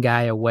one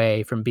guy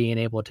away from being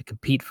able to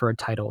compete for a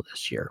title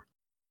this year.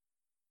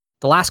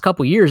 The last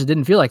couple years, it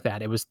didn't feel like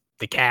that. It was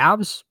the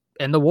Cavs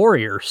and the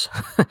Warriors.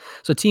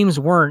 So teams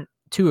weren't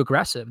too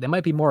aggressive. They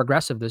might be more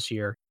aggressive this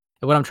year.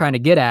 And what I'm trying to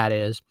get at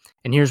is,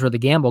 and here's where the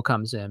gamble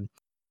comes in.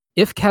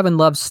 If Kevin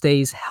Love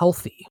stays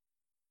healthy,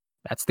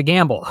 that's the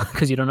gamble,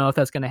 because you don't know if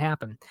that's going to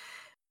happen.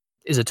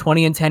 Is a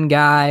 20-10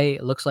 guy,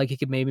 it looks like he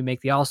could maybe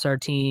make the All-Star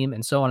team,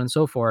 and so on and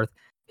so forth.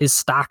 His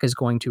stock is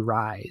going to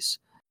rise.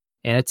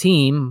 And a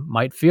team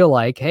might feel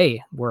like,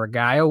 hey, we're a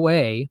guy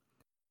away.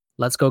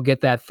 Let's go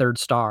get that third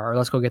star, or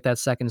let's go get that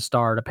second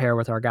star to pair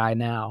with our guy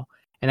now.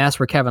 And that's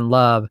where Kevin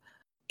Love,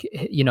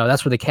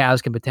 that's where the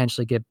Cavs can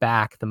potentially get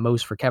back the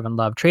most for Kevin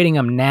Love. Trading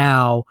him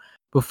now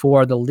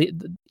before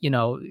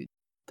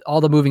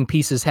all the moving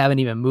pieces haven't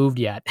even moved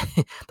yet.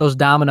 Those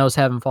dominoes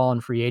haven't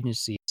fallen free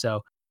agency.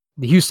 So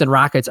the Houston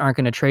Rockets aren't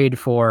going to trade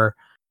for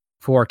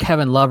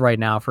Kevin Love right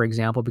now, for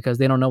example, because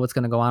they don't know what's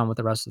going to go on with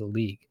the rest of the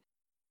league.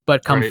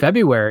 But come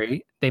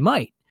February, they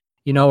might.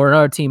 Or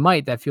another team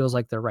might that feels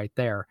like they're right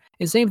there.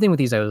 And same thing with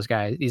these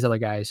other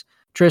guys.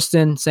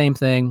 Tristan, same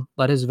thing.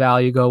 Let his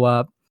value go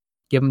up.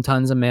 Give him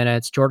tons of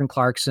minutes. Jordan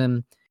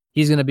Clarkson,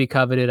 he's going to be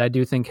coveted. I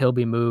do think he'll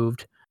be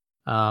moved.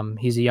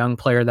 He's a young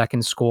player that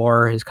can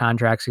score. His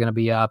contract's going to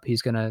be up.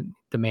 He's going to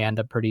demand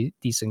a pretty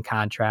decent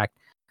contract.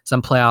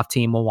 Some playoff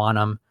team will want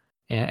him,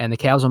 and the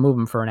Cavs will move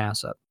him for an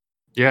asset.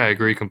 Yeah, I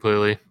agree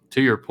completely.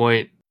 To your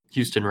point,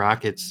 Houston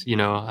Rockets,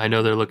 I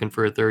know they're looking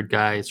for a third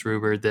guy. It's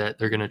rumored that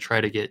they're going to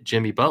try to get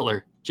Jimmy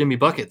Butler, Jimmy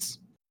Buckets.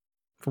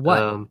 For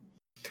what?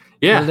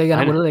 Yeah. What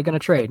are they going to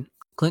trade?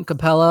 Clint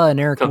Capella and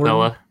Eric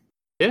Gordon?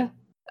 Yeah.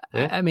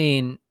 I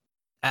mean,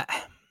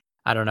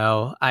 I don't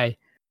know. I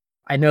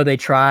know they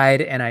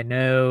tried, and I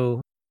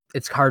know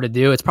it's hard to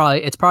do. It's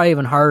probably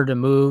even harder to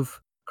move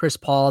Chris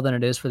Paul than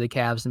it is for the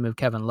Cavs to move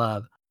Kevin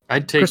Love.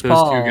 I'd take those two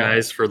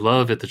guys for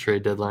Love at the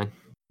trade deadline.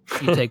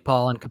 You take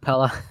Paul and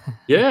Capella?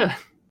 Yeah.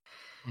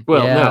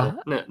 Well,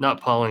 no, not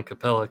Paul and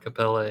Capella.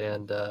 Capella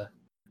and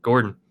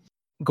Gordon.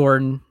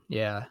 Gordon,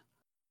 yeah.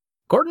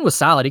 Gordon was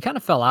solid. He kind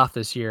of fell off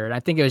this year, and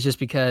I think it was just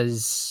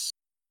because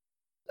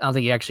I don't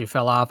think he actually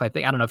fell off. I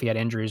don't know if he had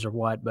injuries or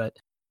what, but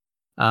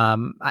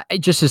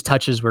just his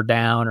touches were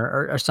down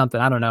or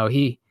something. I don't know.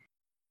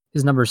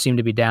 His numbers seem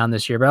to be down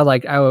this year,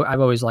 but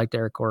I've always liked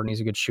Eric Gordon. He's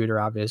a good shooter,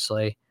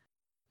 obviously.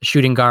 A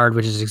shooting guard,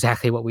 which is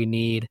exactly what we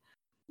need.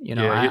 He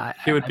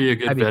would be a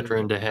good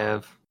veteran to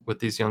have with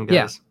these young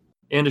guys.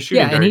 Yeah. And a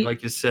shooting guard,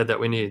 like you said, that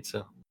we need.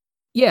 So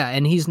yeah,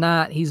 and he's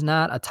not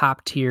a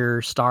top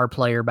tier star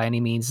player by any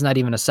means. He's not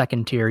even a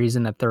second tier. He's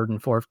in the third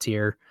and fourth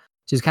tier.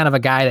 So he's kind of a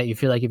guy that you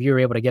feel like if you were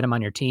able to get him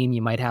on your team,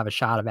 you might have a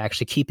shot of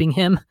actually keeping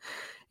him.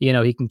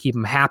 He can keep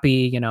him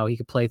happy. He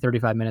could play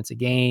 35 minutes a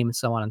game,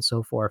 so on and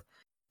so forth.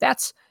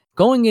 That's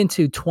going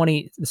into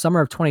the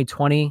summer of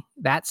 2020,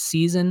 that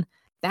season.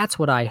 That's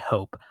what I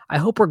hope. I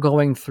hope we're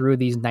going through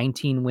these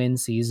 19-win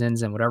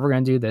seasons and whatever we're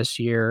going to do this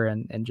year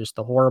and just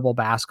the horrible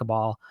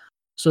basketball,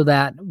 so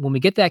that when we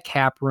get that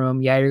cap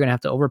room, you're going to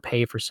have to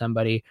overpay for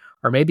somebody,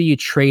 or maybe you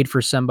trade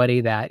for somebody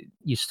that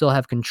you still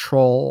have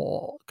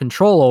control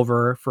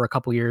over for a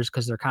couple years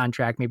because their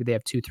contract, maybe they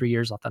have 2-3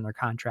 years left on their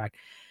contract.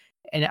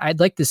 And I'd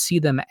like to see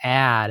them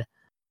add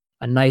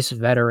a nice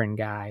veteran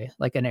guy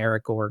like an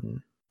Eric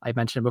Gordon. I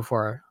mentioned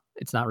before,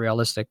 it's not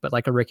realistic, but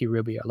like a Ricky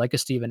Rubio, like a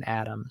Steven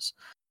Adams.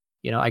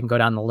 I can go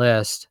down the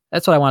list.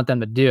 That's what I want them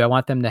to do. I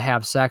want them to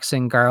have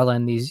Sexton,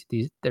 Garland, these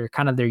they're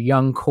kind of their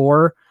young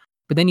core,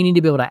 but then you need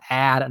to be able to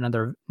add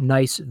another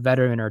nice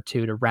veteran or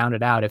two to round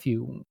it out if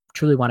you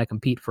truly want to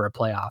compete for a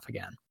playoff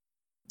again.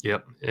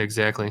 Yep,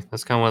 exactly.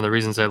 That's kind of one of the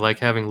reasons I like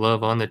having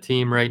Love on the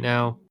team right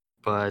now.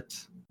 But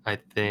I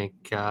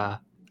think, I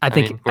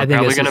think we're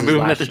probably this going is to his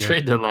move him at the last year.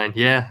 trade deadline.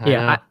 Yeah, I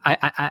Yeah,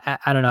 know.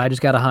 I don't know. I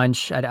just got a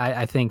hunch.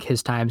 I think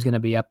his time's going to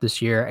be up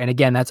this year. And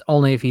again, that's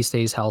only if he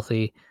stays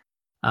healthy.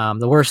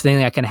 The worst thing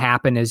that can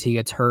happen is he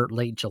gets hurt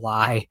late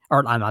July,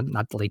 or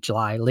not late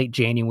July, late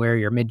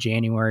January or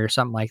mid-January or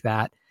something like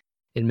that,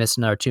 and miss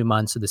another 2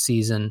 months of the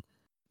season.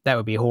 That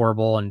would be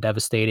horrible and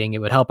devastating. It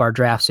would help our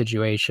draft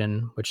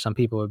situation, which some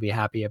people would be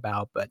happy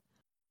about. But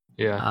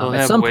Yeah, he'll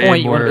at have some way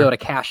point, you want to be able more.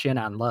 to cash in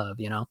on Love,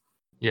 Yeah,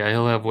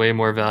 he'll have way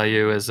more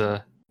value as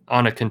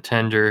on a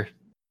contender,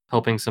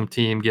 helping some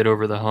team get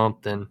over the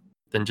hump than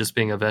just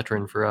being a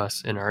veteran for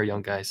us and our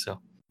young guys. So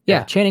Yeah,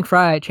 yeah, Channing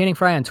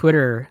Frye on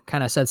Twitter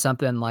kind of said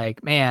something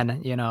like,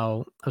 "Man,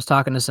 I was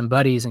talking to some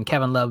buddies, and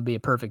Kevin Love would be a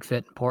perfect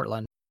fit in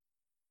Portland."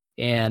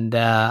 And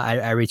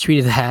I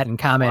retweeted that and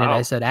commented. I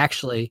wow, said,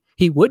 "Actually,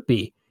 he would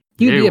be.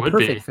 He would yeah, be it a would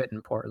perfect be fit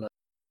in Portland.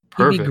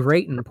 He'd be perfect.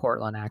 great in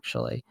Portland,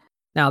 actually."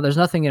 Now, there's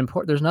nothing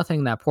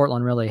that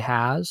Portland really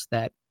has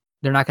that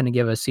they're not going to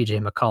give us CJ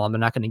McCollum. They're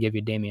not going to give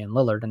you Damian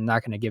Lillard, and they're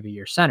not going to give you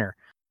your center.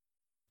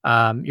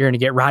 You're going to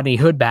get Rodney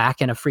Hood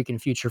back and a freaking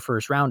future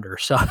first rounder.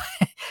 So,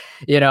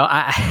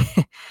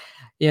 I,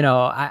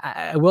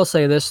 I will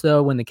say this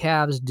though: when the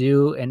Cavs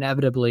do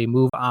inevitably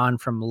move on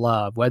from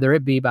Love, whether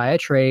it be by a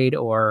trade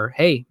or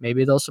hey,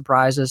 maybe they'll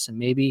surprise us and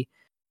maybe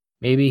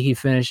he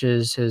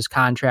finishes his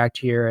contract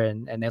here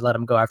and they let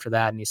him go after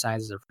that and he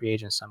signs as a free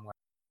agent somewhere.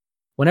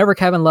 Whenever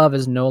Kevin Love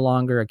is no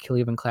longer a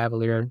Cleveland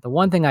Cavalier, the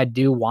one thing I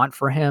do want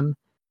for him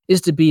is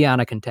to be on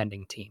a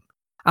contending team.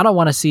 I don't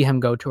want to see him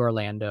go to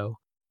Orlando.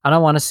 I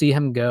don't want to see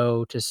him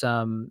go to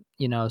some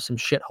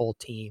shithole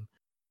team.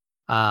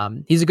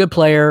 He's a good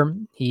player.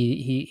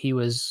 He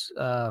was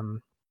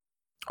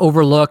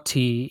overlooked.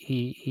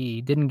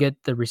 He didn't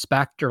get the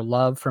respect or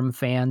love from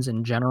fans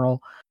in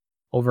general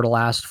over the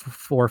last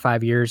 4 or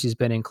 5 years he's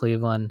been in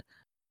Cleveland.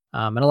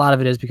 And a lot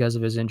of it is because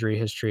of his injury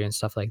history and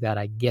stuff like that.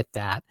 I get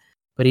that.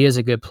 But he is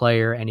a good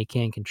player and he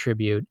can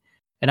contribute.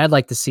 And I'd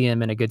like to see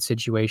him in a good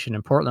situation,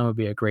 and Portland would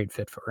be a great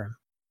fit for him.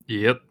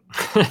 Yep.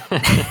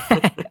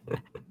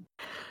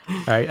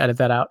 All right, edit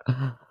that out.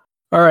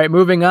 All right,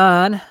 moving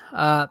on.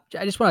 I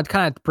just want to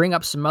kind of bring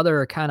up some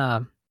other kind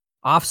of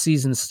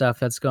off-season stuff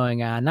that's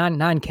going on,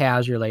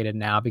 non-Cavs related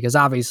now, because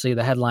obviously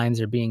the headlines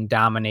are being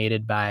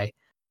dominated by,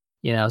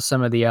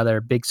 some of the other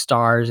big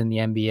stars in the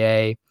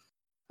NBA.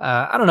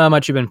 I don't know how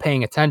much you've been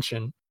paying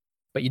attention,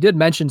 but you did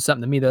mention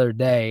something to me the other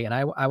day, and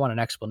I want an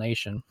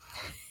explanation.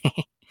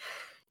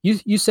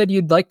 You said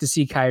you'd like to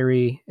see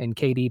Kyrie and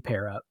KD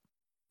pair up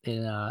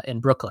in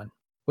Brooklyn.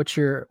 What's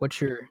your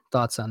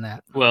thoughts on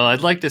that? Well,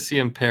 I'd like to see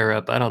them pair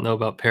up. I don't know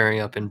about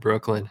pairing up in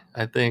Brooklyn.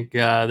 I think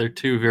they're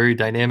two very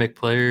dynamic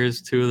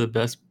players, two of the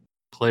best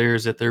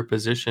players at their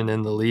position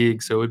in the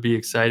league. So it would be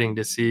exciting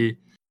to see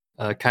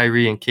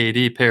Kyrie and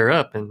KD pair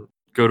up and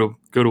go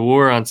to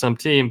war on some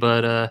team.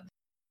 But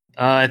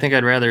I think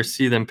I'd rather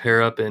see them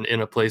pair up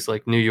in a place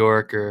like New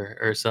York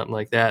or something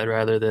like that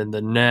rather than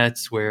the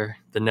Nets, where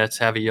the Nets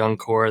have a young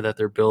core that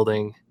they're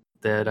building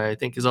that I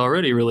think is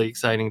already really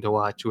exciting to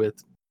watch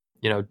with,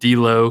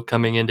 D'Lo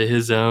coming into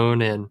his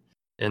own and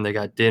they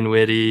got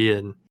Dinwiddie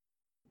and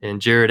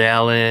Jared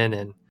Allen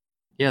and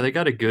yeah, they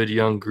got a good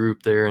young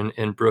group there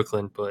in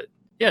Brooklyn. But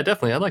yeah,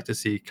 definitely I'd like to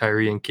see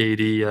Kyrie and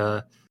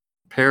KD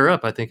pair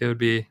up. I think it would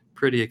be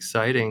pretty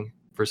exciting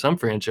for some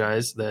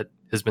franchise that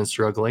has been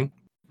struggling.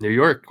 New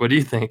York, what do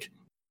you think?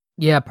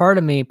 Yeah, part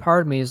of me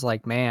is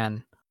like,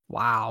 man,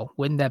 wow,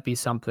 wouldn't that be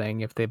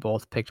something if they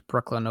both picked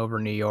Brooklyn over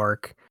New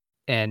York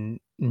and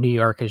New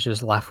York is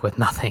just left with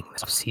nothing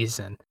this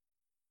season.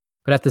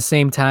 But at the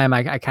same time,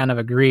 I kind of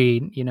agree.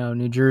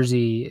 New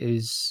Jersey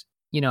is,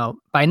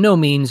 by no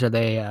means are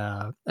they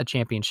a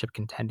championship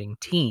contending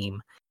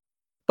team,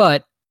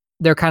 but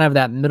they're kind of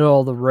that middle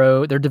of the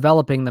road. They're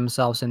developing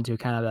themselves into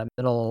kind of that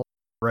middle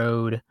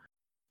road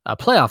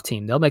playoff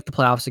team. They'll make the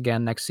playoffs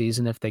again next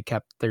season if they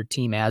kept their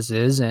team as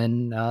is,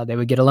 and they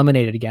would get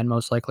eliminated again,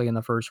 most likely in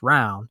the first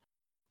round.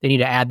 They need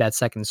to add that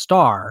second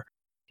star.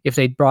 If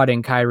they brought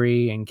in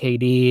Kyrie and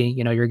KD,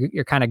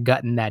 you're kind of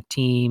gutting that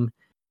team.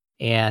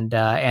 And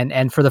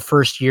for the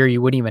first year,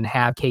 you wouldn't even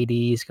have KD.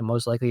 He's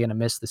most likely going to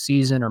miss the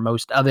season or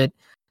most of it.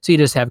 So you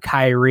just have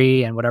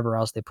Kyrie and whatever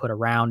else they put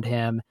around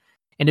him.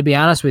 And to be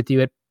honest with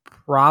you, it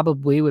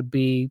probably would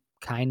be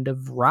kind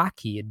of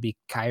rocky. It'd be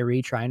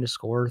Kyrie trying to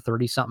score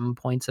 30 something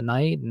points a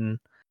night and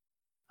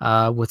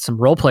with some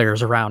role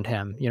players around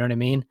him. You know what I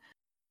mean?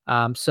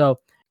 So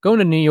going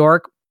to New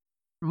York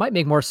might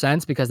make more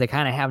sense because they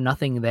kind of have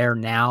nothing there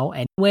now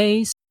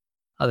anyways.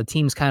 The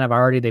team's kind of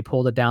already, they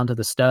pulled it down to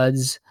the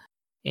studs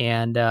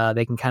and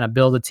they can kind of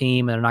build a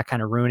team and they're not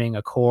kind of ruining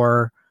a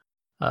core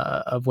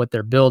of what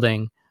they're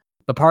building.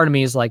 But part of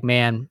me is like,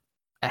 man,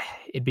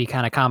 it'd be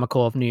kind of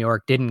comical if New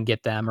York didn't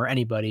get them or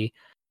anybody.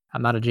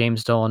 I'm not a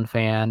James Dolan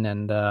fan,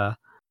 and I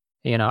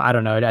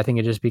don't know. I think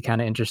it'd just be kind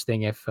of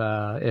interesting if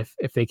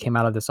they came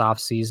out of this off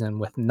season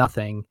with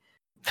nothing.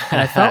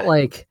 And I felt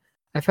like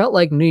I felt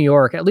like New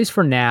York, at least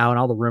for now, and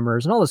all the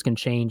rumors, and all this can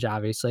change,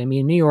 obviously. I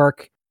mean, New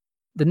York,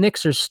 the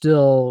Knicks are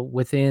still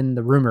within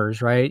the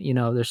rumors, right? You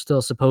know, they're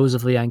still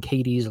supposedly on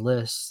KD's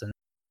lists and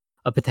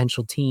of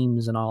potential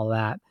teams and all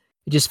that.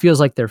 It just feels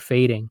like they're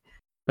fading.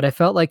 But I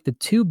felt like the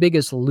two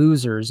biggest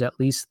losers, at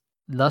least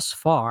thus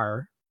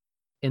far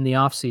in the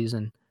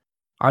offseason,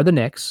 are the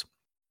Knicks,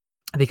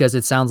 because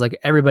it sounds like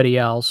everybody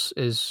else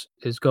is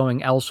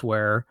going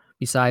elsewhere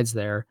besides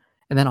there.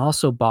 And then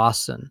also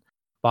Boston.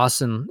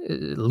 Boston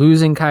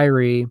losing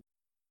Kyrie,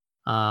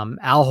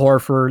 Al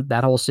Horford,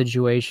 that whole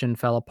situation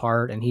fell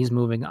apart and he's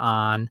moving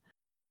on,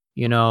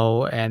 you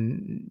know,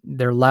 and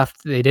they're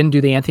left. They didn't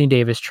do the Anthony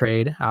Davis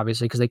trade,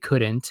 obviously, because they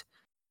couldn't.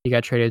 He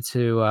got traded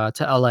to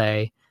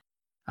LA.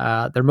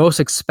 Their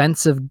most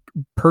expensive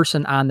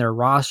person on their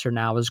roster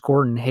now is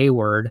Gordon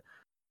Hayward,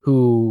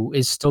 who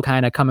is still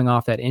kind of coming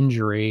off that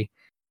injury.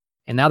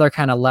 And now they're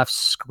kind of left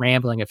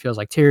scrambling. It feels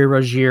like Terry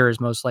Rozier is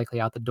most likely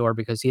out the door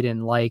because he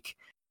didn't like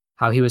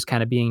how he was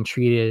kind of being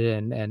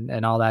treated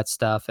and all that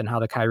stuff and how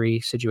the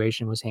Kyrie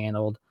situation was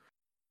handled.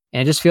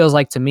 And it just feels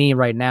like to me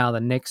right now, the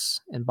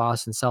Knicks and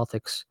Boston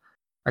Celtics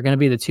are going to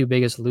be the two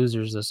biggest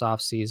losers this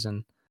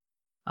offseason.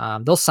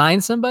 They'll sign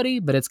somebody,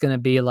 but it's going to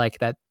be like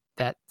that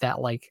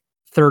like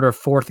third or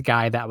fourth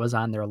guy that was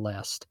on their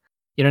list.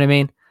 You know what I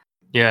mean?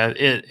 Yeah,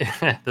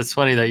 that's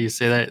funny that you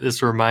say that.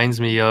 This reminds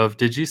me of,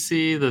 did you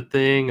see the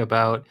thing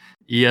about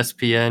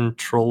ESPN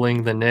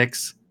trolling the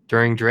Knicks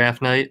during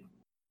draft night?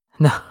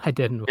 No, I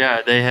didn't.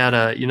 Yeah, they had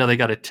they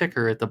got a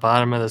ticker at the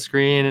bottom of the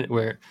screen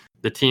where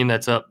the team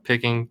that's up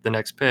picking the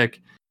next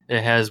pick,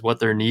 it has what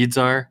their needs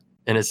are,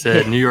 and it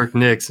said New York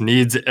Knicks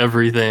needs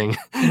everything.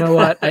 You know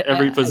what?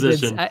 Every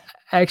position.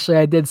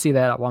 I did see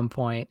that at one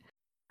point.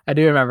 I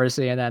do remember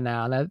seeing that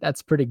now.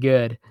 That's pretty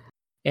good.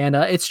 And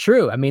it's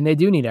true. I mean, they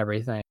do need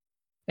everything.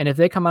 And if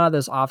they come out of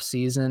this off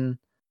season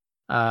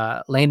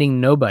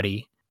landing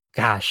nobody,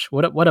 gosh,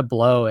 what a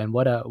blow and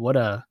what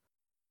a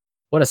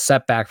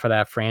setback for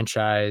that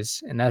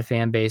franchise. And that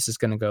fan base is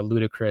going to go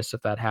ludicrous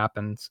if that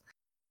happens.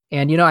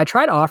 And you know, I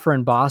tried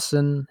offering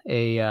Boston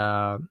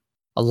a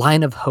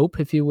line of hope,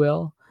 if you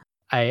will.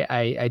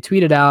 I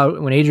tweeted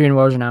out when Adrian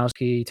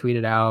Wojnarowski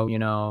tweeted out, you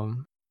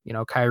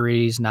know,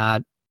 Kyrie's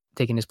not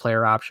taking his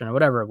player option or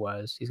whatever it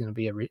was. He's going to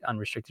be a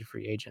unrestricted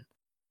free agent.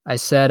 I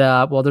said,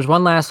 well, there's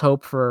one last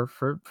hope for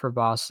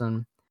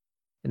Boston,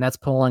 and that's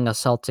pulling a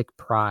Celtic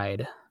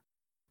Pride. Have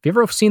you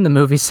ever seen the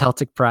movie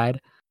Celtic Pride?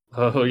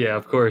 Oh yeah,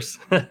 of course.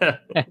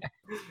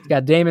 It's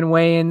got Damon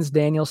Wayans,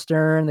 Daniel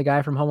Stern, the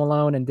guy from Home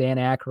Alone, and Dan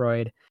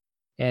Aykroyd.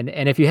 And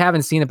if you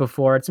haven't seen it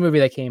before, it's a movie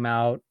that came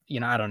out, you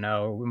know, I don't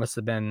know, it must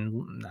have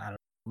been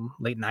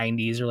late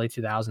 90s, early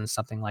 2000s,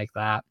 something like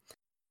that.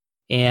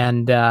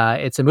 And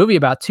it's a movie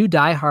about two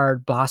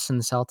diehard Boston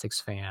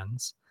Celtics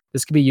fans.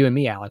 This could be you and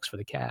me, Alex, for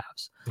the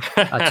Cavs.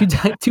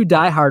 Two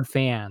diehard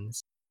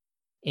fans.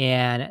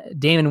 And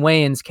Damon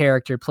Wayans'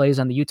 character plays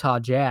on the Utah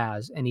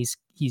Jazz, and he's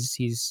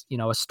you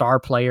know, a star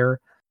player,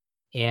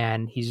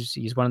 and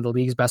he's one of the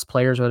league's best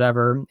players, or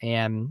whatever.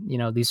 And you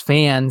know, these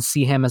fans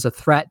see him as a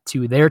threat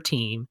to their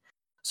team,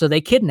 so they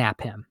kidnap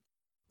him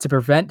to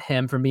prevent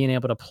him from being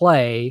able to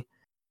play,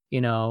 you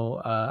know,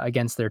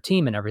 against their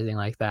team and everything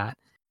like that.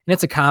 And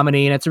it's a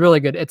comedy, and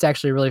it's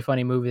actually a really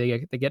funny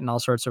movie. They get in all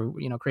sorts of,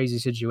 you know, crazy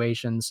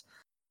situations,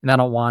 and I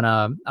don't want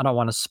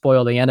to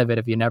spoil the end of it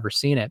if you've never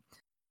seen it.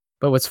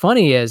 But what's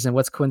funny is, and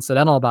what's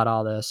coincidental about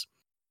all this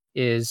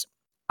is,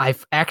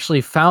 I've actually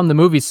found the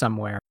movie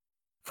somewhere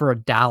for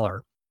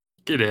 $1.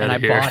 Get out and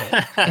of here. Bought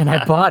it. And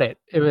I bought it.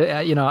 It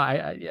was, you know,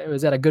 it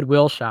was at a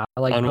Goodwill shop.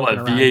 I like on what,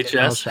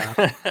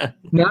 VHS?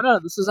 No,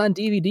 this is on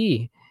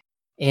DVD.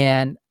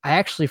 And I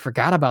actually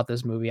forgot about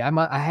this movie.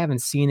 I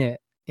haven't seen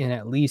it in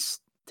at least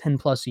 10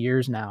 plus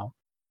years now.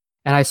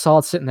 And I saw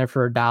it sitting there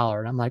for $1.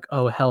 And I'm like,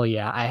 oh, hell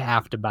yeah, I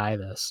have to buy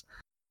this.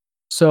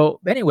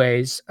 So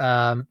anyways,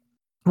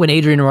 when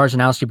Adrian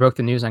Wojnarowski broke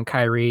the news on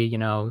Kyrie, you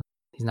know,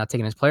 he's not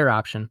taking his player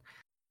option,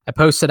 I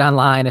posted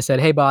online. I said,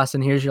 hey,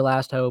 Boston, here's your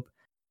last hope.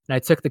 And I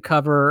took the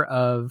cover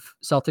of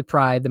Celtic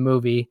Pride, the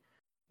movie,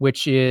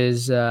 which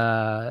is, you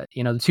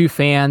know, the two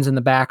fans in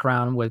the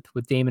background with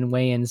Damon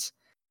Wayans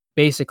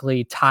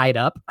basically tied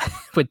up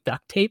with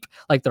duct tape,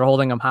 like they're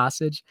holding him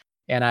hostage.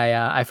 And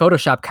I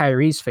photoshopped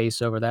Kyrie's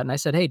face over that. And I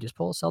said, hey, just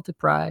pull Celtic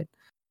Pride.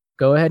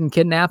 Go ahead and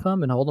kidnap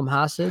him and hold him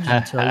hostage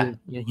until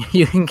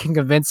you can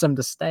convince him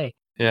to stay.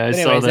 Yeah, I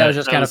saw that. That was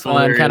just kind of fun,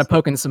 hilarious. Kind of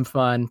poking some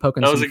fun. That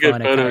was a good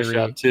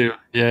Photoshop too.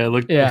 Yeah, it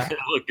looked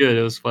good.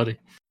 It was funny.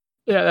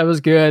 Yeah, that was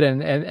good,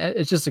 and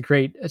it's just a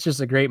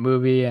great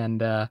movie,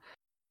 and I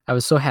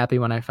was so happy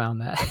when I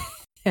found that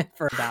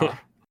for $1.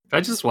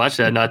 I just watched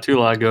that not too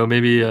long ago,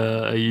 maybe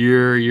a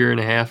year and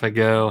a half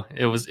ago.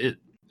 It was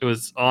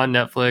on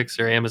Netflix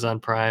or Amazon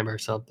Prime or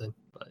something.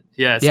 But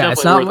yeah, it's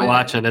definitely worth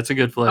watching. It's a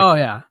good flick. Oh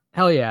yeah,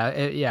 hell yeah,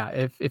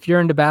 If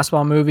you're into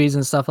basketball movies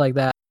and stuff like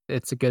that,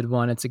 it's a good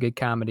one. It's a good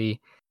comedy.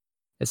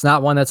 It's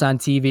not one that's on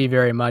TV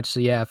very much. So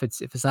yeah, if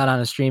it's not on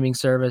a streaming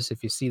service,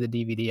 if you see the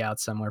DVD out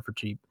somewhere for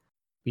cheap,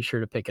 be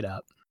sure to pick it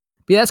up.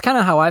 But yeah, that's kind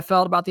of how I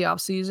felt about the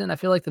offseason. I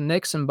feel like the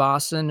Knicks and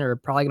Boston are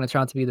probably going to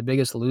turn out to be the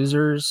biggest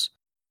losers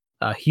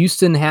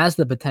Houston has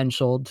the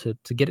potential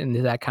to get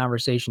into that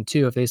conversation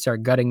too if they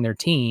start gutting their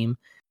team,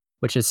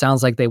 which it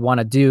sounds like they want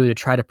to do to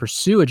try to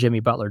pursue a Jimmy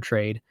Butler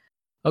trade.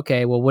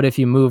 Okay, well, what if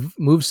you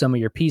move some of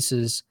your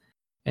pieces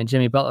and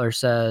Jimmy Butler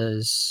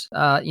says,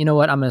 you know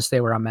what, I'm going to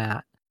stay where I'm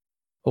at,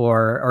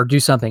 or do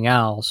something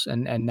else,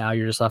 and now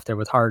you're just left there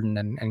with Harden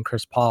and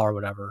Chris Paul or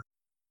whatever,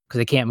 because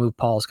they can't move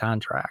Paul's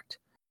contract.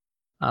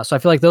 So I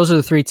feel like those are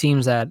the three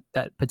teams that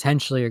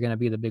potentially are going to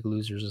be the big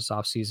losers this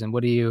offseason.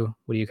 What do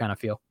you kind of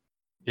feel?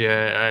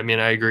 Yeah, I mean,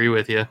 I agree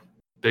with you.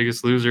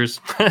 Biggest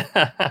losers,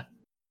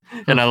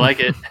 and I like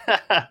it.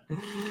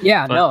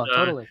 Yeah, no,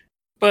 totally.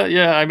 But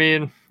yeah, I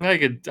mean, I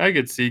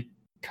could see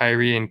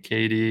Kyrie and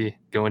KD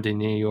going to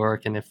New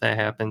York, and if that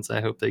happens, I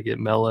hope they get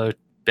Melo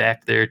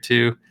back there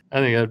too. I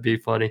think that'd be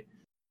funny.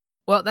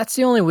 Well, that's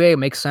the only way it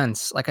makes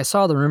sense. Like I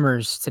saw the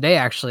rumors today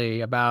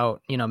actually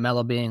about,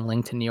 Melo being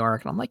linked to New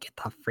York, and I'm like, get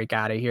the freak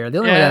out of here. The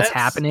only way that's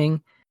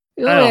happening,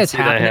 I don't see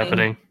that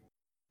happening.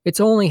 It's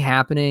only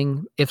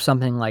happening if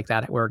something like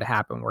that were to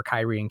happen, where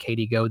Kyrie and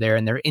KD go there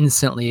and they're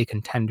instantly a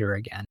contender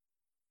again.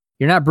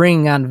 You're not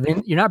bringing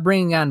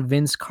on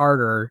Vince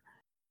Carter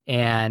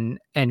and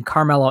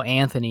Carmelo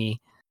Anthony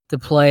to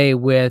play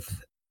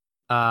with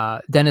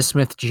Dennis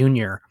Smith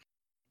Jr.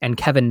 and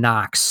Kevin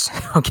Knox.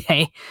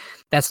 Okay,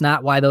 that's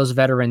not why those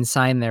veterans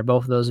sign there.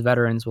 Both of those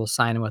veterans will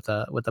sign with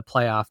a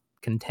playoff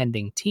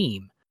contending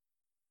team.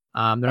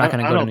 They're not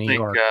going to go to New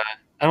York.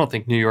 I don't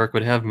think New York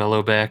would have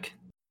Melo back.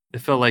 It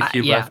felt like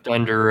he left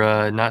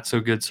under not so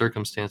good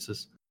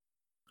circumstances.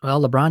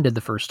 Well, LeBron did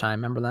the first time.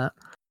 Remember that?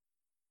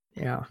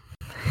 Yeah.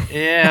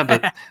 Yeah,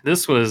 but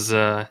this was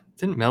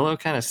didn't Melo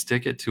kind of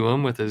stick it to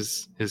him with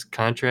his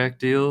contract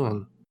deal?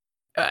 And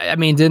I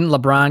mean, didn't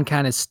LeBron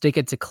kind of stick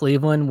it to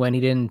Cleveland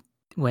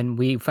when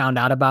we found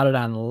out about it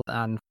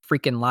on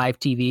freaking live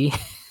TV?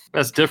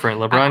 That's different.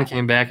 LeBron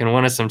came back and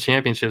won us some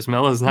championships.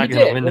 Melo's not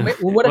going to win them.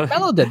 Well, what if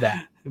Melo did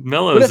that?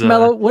 What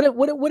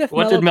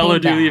did Melo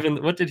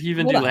do? What did he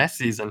even do last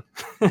season?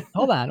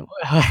 Hold on,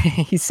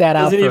 he sat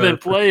out. Doesn't even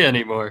play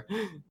anymore.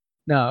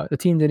 No, the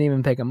team didn't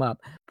even pick him up.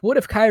 But what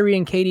if Kyrie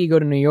and KD go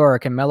to New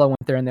York and Melo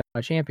went there and they won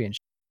a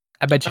championship?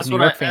 I bet you New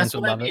York fans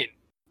would love it.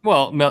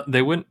 Well,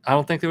 they wouldn't. I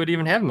don't think they would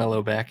even have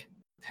Melo back.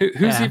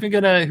 Who's even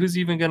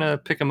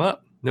gonna pick him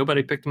up?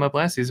 Nobody picked him up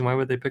last season. Why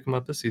would they pick him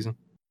up this season?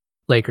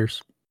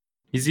 Lakers.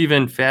 He's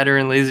even fatter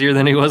and lazier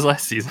than he was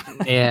last season.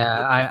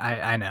 Yeah,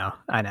 I know.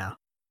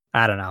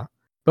 I don't know.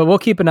 But we'll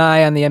keep an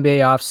eye on the NBA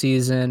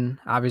offseason.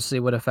 Obviously,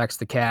 what affects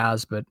the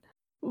Cavs, but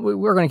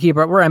we're going to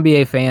we're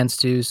NBA fans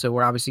too, so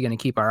we're obviously going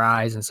to keep our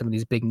eyes on some of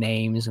these big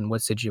names and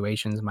what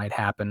situations might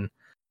happen.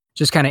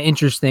 Just kind of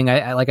interesting.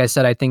 Like I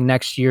said, I think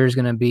next year is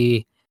going to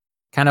be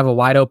kind of a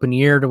wide open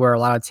year to where a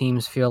lot of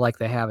teams feel like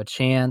they have a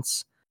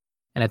chance.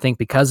 And I think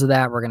because of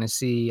that, we're going to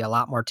see a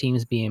lot more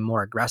teams being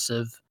more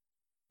aggressive.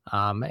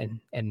 And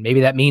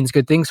maybe that means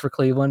good things for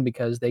Cleveland,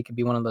 because they could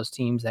be one of those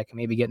teams that can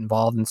maybe get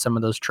involved in some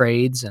of those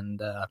trades,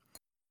 and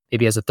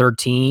maybe as a third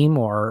team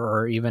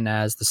or even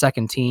as the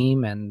second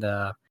team, and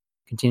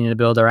continue to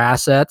build their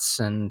assets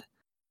and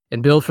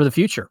build for the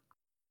future.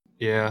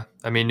 Yeah,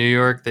 I mean, New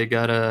York, they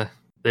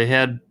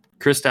had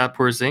Kristaps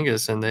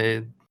Porzingis,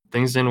 and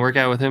things didn't work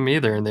out with him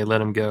either, and they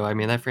let him go. I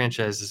mean, that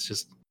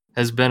franchise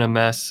has been a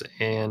mess,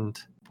 and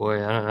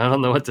boy, I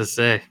don't know what to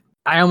say.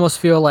 I almost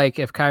feel like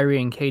if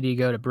Kyrie and KD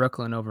go to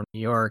Brooklyn over New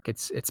York,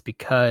 it's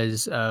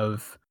because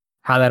of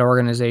how that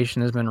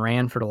organization has been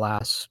ran for the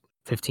last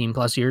 15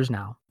 plus years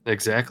now.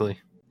 Exactly.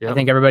 Yep. I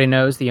think everybody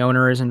knows the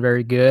owner isn't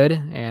very good,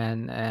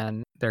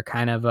 and they're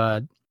kind of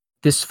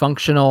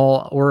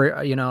dysfunctional, or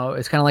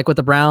it's kind of like what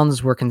the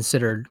Browns were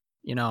considered,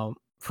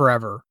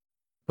 forever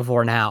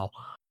before now.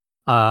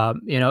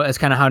 It's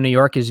kind of how New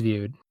York is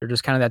viewed. They're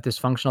just kind of that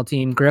dysfunctional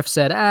team. Griff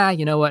said,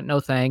 you know what? No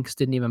thanks.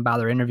 Didn't even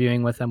bother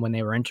interviewing with them when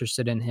they were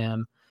interested in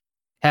him.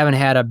 Haven't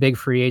had a big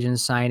free agent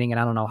signing, and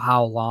I don't know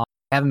how long.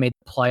 Haven't made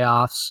the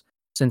playoffs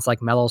since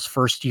like Melo's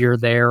first year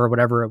there or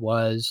whatever it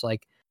was.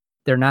 Like,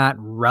 they're not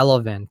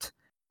relevant,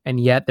 and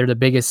yet they're the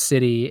biggest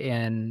city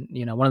in,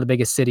 one of the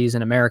biggest cities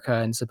in America,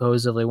 and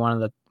supposedly one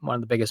of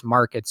the biggest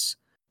markets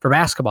for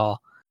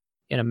basketball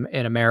in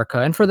America.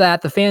 And for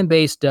that, the fan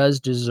base does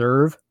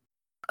deserve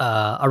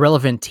a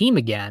relevant team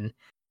again,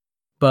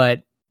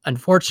 but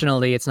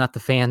unfortunately, it's not the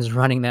fans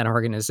running that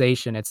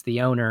organization. It's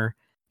the owner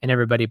and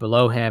everybody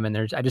below him. And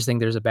I just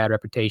think there's a bad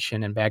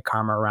reputation and bad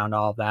karma around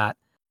all of that.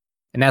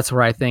 And that's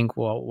where I think,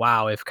 well,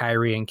 wow, if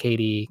Kyrie and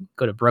KD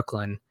go to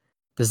Brooklyn,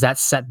 does that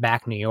set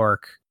back New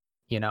York,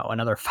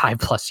 another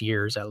 5+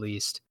 years at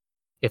least,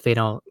 if they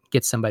don't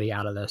get somebody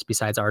out of this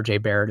besides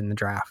RJ Barrett in the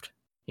draft,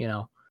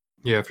 Yeah,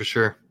 for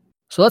sure.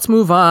 So let's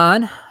move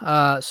on.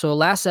 So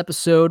last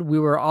episode, we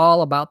were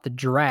all about the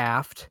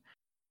draft,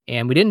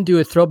 and we didn't do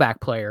a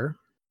throwback player.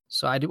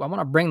 So I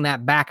want to bring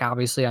that back,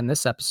 obviously, on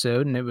this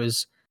episode. And it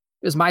was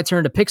my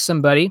turn to pick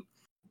somebody.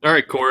 All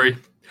right, Corey,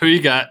 who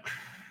you got?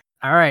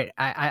 All right.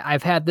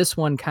 I've had this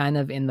one kind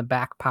of in the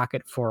back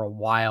pocket for a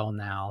while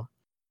now.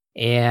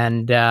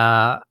 And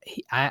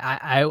he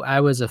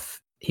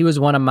was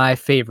one of my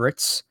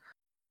favorites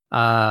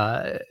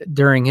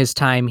during his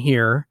time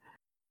here.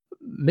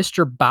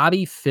 Mr.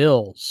 Bobby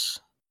Phills.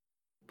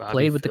 Bobby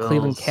Played with the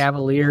Cleveland Phills.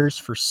 Cavaliers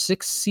for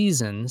 6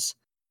 seasons.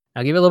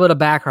 I'll give you a little bit of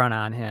background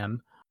on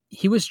him.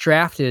 He was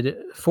drafted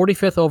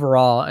 45th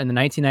overall in the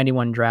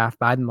 1991 draft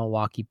by the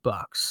Milwaukee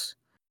Bucks.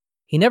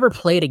 He never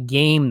played a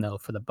game, though,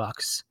 for the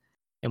Bucks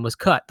and was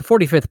cut. The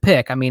 45th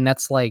pick, I mean,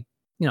 that's like,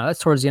 that's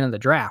towards the end of the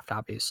draft,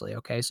 obviously.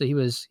 Okay, so he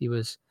was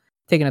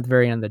taken at the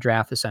very end of the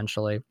draft,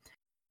 essentially.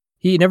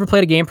 He never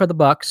played a game for the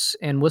Bucks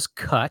and was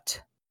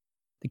cut.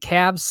 The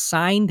Cavs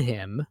signed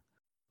him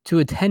to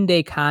a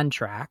 10-day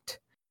contract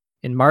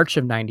in March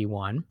of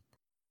 91,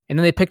 and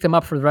then they picked him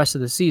up for the rest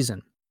of the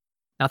season.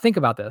 Now think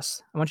about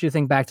this. I want you to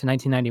think back to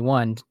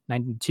 1991,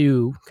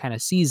 92 kind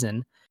of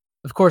season.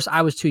 Of course,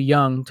 I was too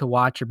young to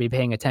watch or be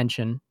paying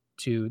attention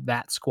to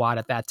that squad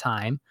at that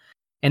time.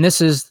 And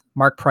this is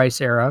Mark Price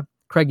era.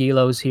 Craig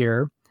Elo's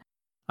here.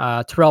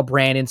 Terrell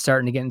Brandon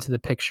starting to get into the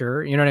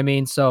picture. You know what I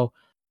mean? So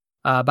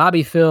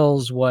Bobby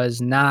Phills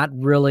was not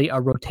really a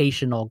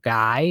rotational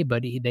guy,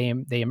 but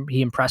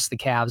he impressed the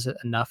Cavs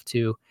enough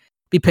to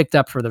be picked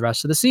up for the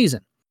rest of the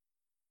season.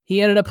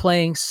 He ended up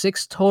playing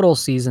 6 total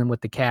seasons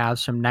with the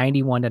Cavs from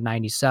 91 to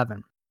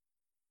 97.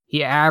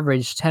 He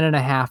averaged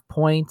 10.5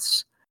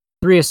 points,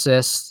 3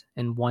 assists,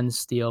 and 1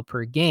 steal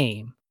per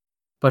game.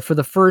 But for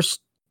the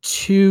first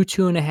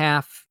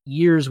 2.5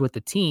 years with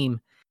the team,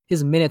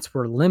 his minutes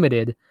were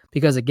limited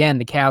because, again,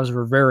 the Cavs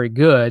were very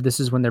good. This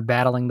is when they're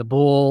battling the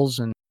Bulls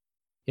and,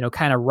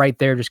 kind of right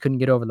there, just couldn't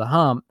get over the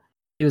hump.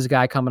 He was a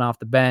guy coming off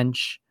the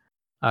bench,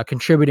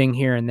 contributing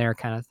here and there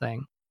kind of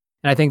thing.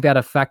 And I think that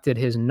affected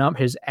his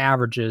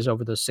averages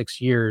over those 6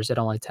 years at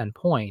only 10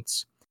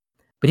 points.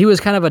 But he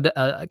was kind of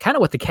kind of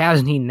what the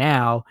Cavs need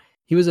now.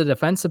 He was a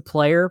defensive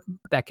player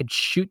that could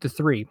shoot the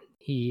three.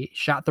 He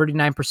shot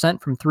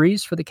 39% from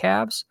threes for the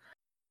Cavs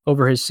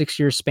over his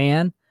 6-year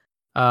span.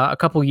 A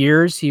couple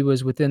years he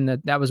was within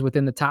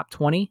the top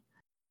 20,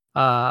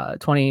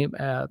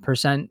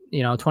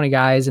 20%, 20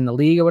 guys in the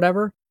league or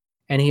whatever.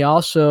 And he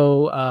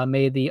also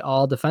made the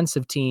all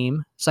defensive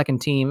team,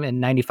 second team in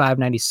 95,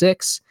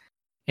 96.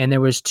 And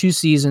there was 2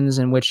 seasons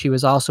in which he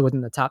was also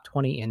within the top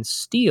 20 in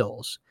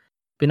steals.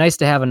 Be nice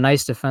to have a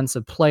nice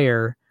defensive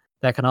player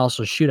that can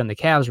also shoot on the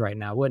Cavs right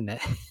now, wouldn't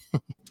it?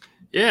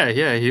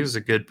 Yeah, he was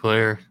a good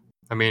player.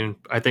 I mean,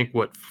 I think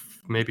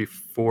maybe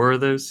 4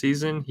 of those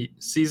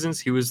seasons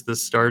he was the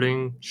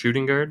starting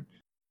shooting guard.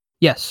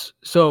 Yes.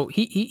 So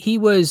he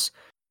was.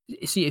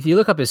 See, if you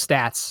look up his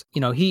stats,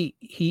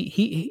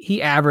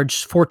 he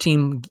averaged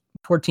 14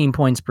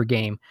 points per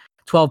game,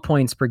 12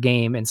 points per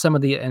game, and some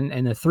of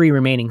the 3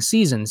 remaining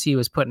seasons he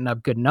was putting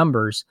up good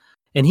numbers,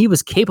 and he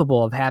was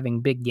capable of having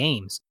big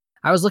games.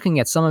 I was looking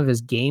at some of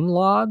his game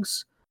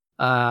logs,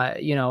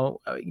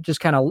 just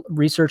kind of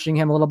researching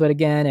him a little bit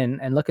again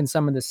and looking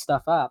some of this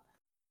stuff up.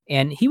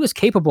 And he was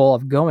capable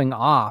of going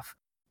off.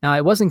 Now,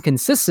 it wasn't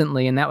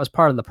consistently, and that was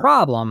part of the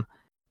problem.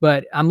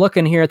 But I'm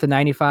looking here at the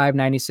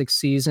 95-96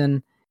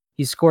 season.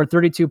 He scored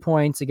 32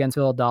 points against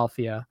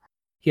Philadelphia.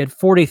 He had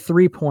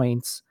 43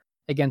 points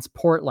against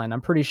Portland.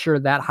 I'm pretty sure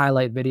that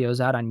highlight video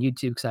is out on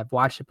YouTube because I've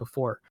watched it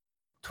before.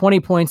 20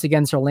 points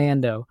against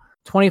Orlando.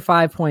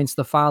 25 points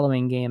the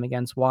following game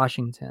against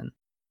Washington.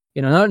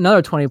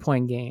 Another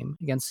 20-point game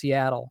against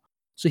Seattle.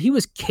 So he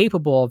was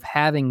capable of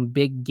having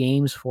big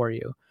games for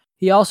you.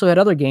 He also had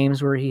other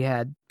games where he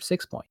had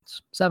 6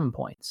 points, 7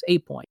 points,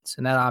 8 points,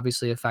 and that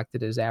obviously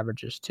affected his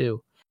averages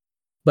too.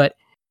 But,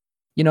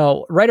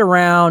 right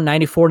around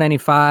 94,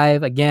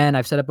 95, again,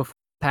 I've said it before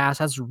in the past,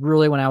 that's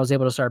really when I was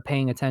able to start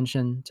paying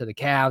attention to the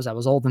Cavs. I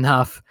was old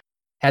enough,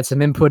 had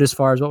some input as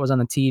far as what was on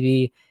the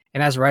TV.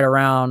 And that's right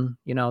around,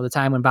 the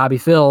time when Bobby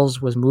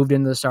Phills was moved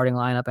into the starting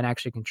lineup and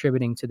actually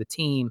contributing to the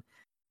team.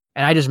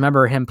 And I just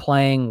remember him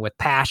playing with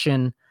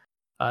passion,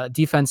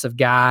 defensive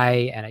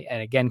guy,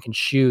 and again, can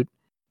shoot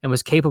and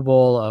was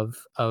capable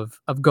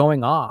of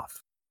going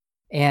off.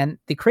 And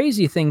the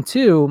crazy thing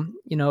too,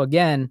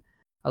 again,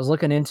 I was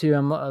looking into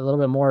him a little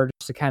bit more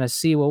just to kind of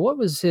see, well, what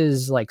was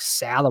his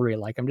salary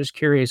like? I'm just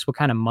curious what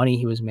kind of money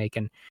he was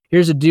making.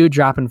 Here's a dude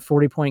dropping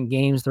 40-point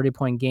games,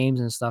 30-point games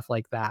and stuff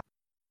like that.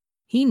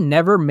 He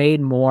never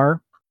made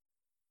more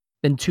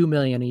than $2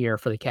 million a year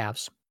for the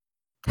Cavs.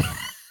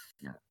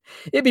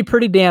 It'd be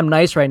pretty damn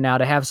nice right now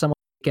to have someone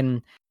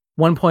making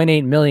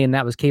 $1.8 million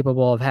that was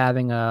capable of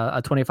having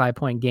a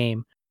 25-point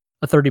game,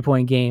 a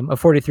 30-point game, a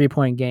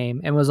 43-point game,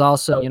 and was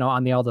also,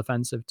 on the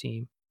all-defensive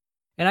team.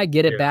 And I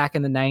get it, back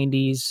in the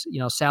 90s,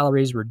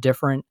 salaries were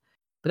different,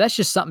 but that's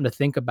just something to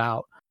think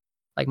about.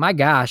 My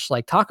gosh,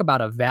 talk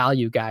about a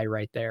value guy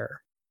right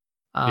there.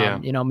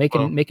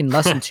 Making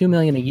less than $2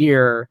 million a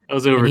year. That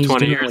was over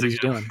 20 years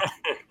ago.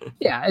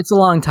 Yeah, it's a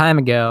long time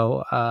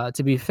ago,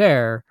 to be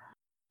fair.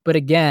 But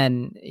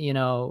again,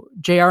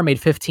 JR made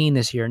 15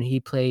 this year, and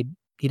he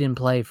didn't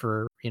play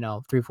for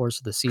 3/4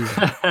 of the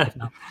season.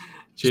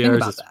 JR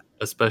is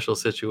a special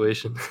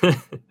situation.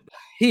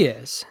 He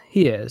is.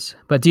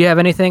 But do you have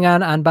anything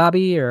on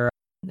Bobby or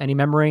any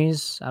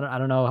memories? I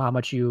don't know how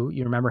much you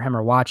remember him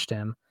or watched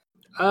him.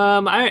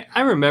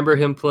 I remember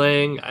him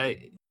playing.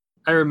 I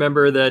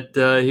remember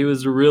that he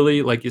was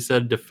really, like you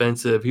said,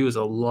 defensive. He was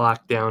a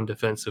lockdown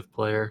defensive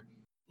player.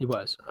 He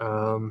was.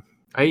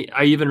 I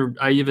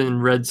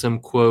even read some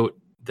quote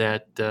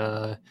that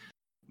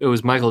it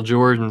was Michael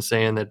Jordan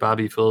saying that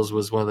Bobby Phills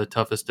was one of the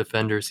toughest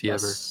defenders he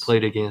ever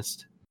played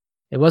against.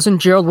 It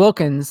wasn't Gerald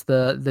Wilkins,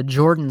 the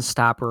Jordan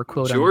stopper,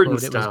 quote Jordan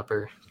unquote.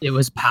 stopper. It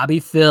was Bobby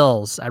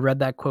Phills. I read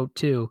that quote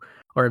too,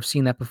 or I've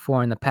seen that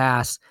before in the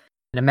past.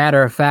 And a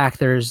matter of fact,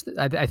 there's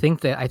I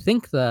think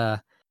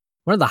the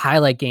one of the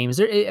highlight games.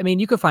 I mean,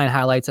 you could find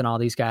highlights on all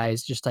these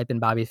guys. Just type in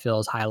Bobby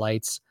Phills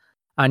highlights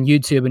on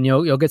YouTube, and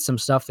you'll get some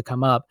stuff to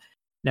come up.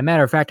 And a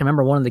matter of fact, I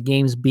remember one of the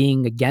games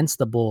being against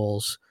the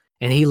Bulls,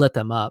 and he lit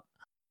them up.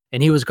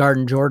 And he was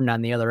guarding Jordan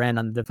on the other end,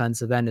 on the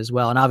defensive end as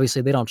well. And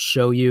obviously, they don't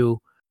show you,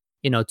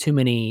 too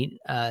many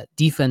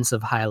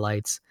defensive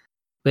highlights.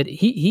 But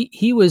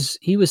he was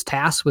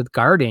tasked with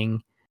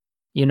guarding,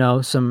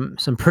 some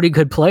pretty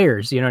good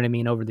players. You know what I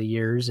mean, over the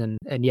years. And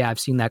yeah, I've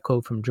seen that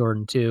quote from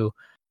Jordan too,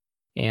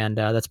 and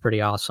that's pretty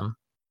awesome.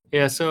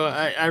 Yeah, so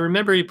I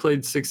remember he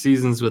played 6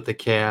 seasons with the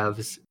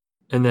Cavs,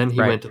 and then he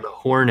went to the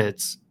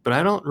Hornets. But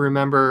I don't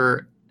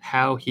remember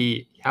how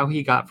he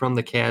got from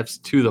the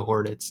Cavs to the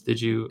Hornets.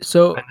 Did you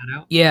find that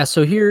out? Yeah,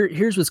 so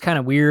here's what's kind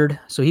of weird.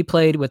 So he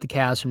played with the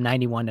Cavs from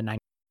 91 to 90.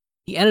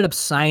 He ended up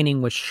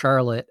signing with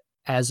Charlotte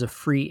as a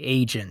free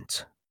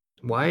agent.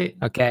 Why?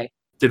 Okay.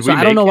 Did we?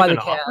 I don't know why the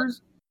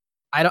Cavs.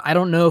 I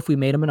don't know if we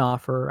made him an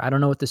offer. I don't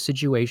know what the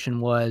situation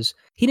was.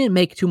 He didn't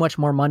make too much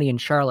more money in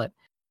Charlotte.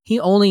 He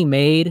only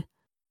made,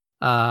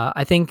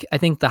 I think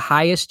the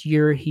highest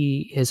year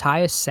his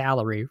highest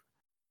salary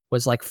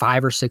was like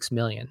 $5 or $6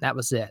 million. That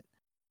was it.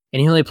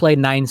 And he only played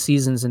 9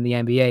 seasons in the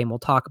NBA, and we'll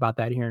talk about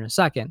that here in a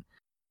second.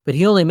 But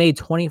he only made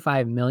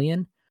 $25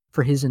 million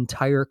for his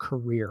entire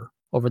career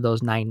over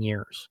those 9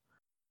 years.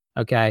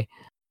 Okay.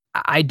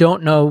 I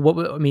don't know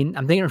I'm trying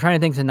to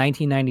think to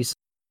 1996.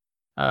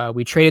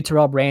 We traded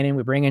Terrell Brandon.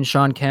 We bring in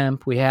Shawn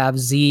Kemp. We have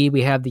Z.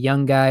 We have the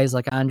young guys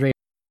like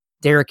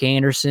Derek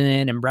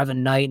Anderson and Brevin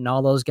Knight and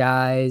all those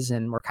guys.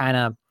 And we're kind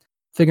of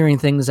figuring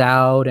things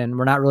out, and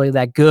we're not really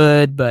that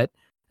good, but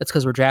that's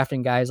because we're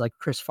drafting guys like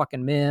Chris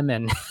fucking Mim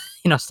and,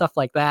 stuff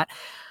like that.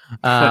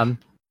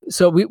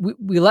 So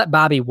we let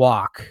Bobby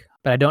walk,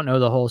 but I don't know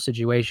the whole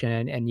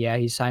situation. And yeah,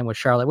 he signed with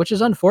Charlotte, which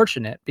is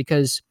unfortunate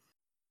because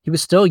he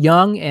was still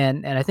young.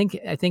 And I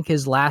think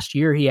his last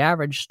year, he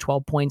averaged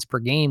 12 points per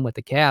game with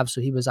the Cavs. So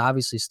he was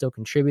obviously still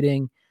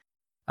contributing.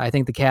 I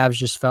think the Cavs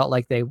just felt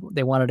like they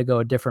wanted to go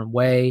a different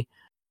way.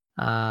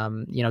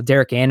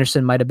 Derek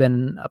Anderson might've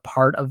been a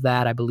part of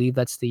that. I believe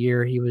that's the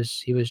year he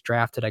was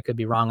drafted. I could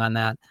be wrong on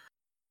that.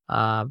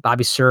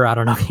 Bobby Sur, I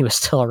don't know if he was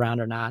still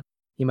around or not.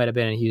 He might've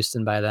been in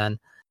Houston by then.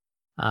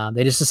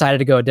 They just decided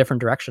to go a different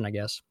direction, I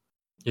guess.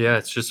 Yeah,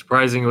 it's just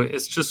surprising.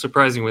 It's just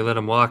surprising we let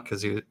him walk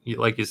because he,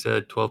 like you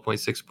said,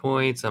 12.6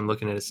 points. I'm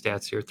looking at his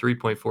stats here: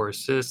 3.4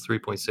 assists,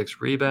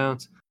 3.6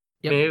 rebounds.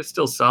 Yep. I mean, he was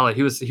still solid.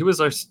 He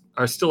was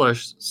our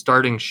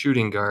starting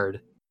shooting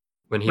guard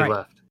when he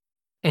left,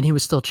 and he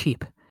was still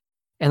cheap.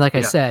 And like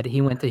I said,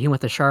 he went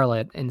to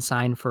Charlotte and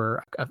signed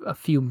for a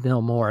few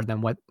mil more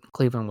than what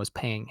Cleveland was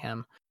paying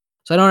him.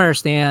 So I don't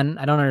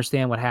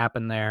understand what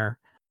happened there,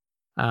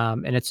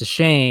 and it's a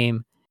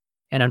shame.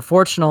 And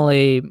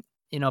unfortunately,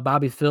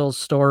 Bobby Phil's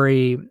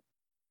story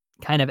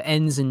kind of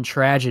ends in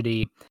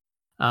tragedy,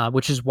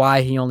 which is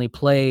why he only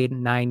played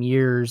 9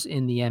 years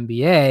in the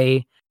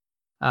NBA.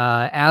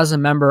 As a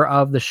member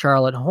of the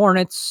Charlotte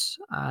Hornets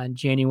on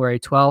January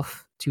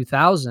 12th,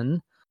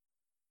 2000,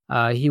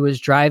 he was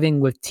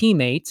driving with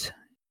teammate,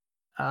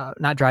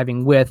 not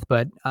driving with,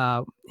 but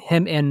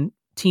him and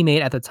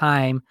teammate at the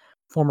time,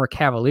 former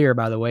Cavalier,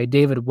 by the way,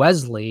 David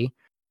Wesley,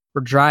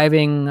 were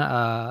driving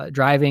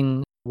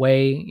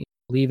away,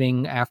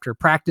 leaving after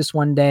practice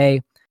one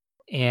day,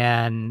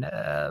 and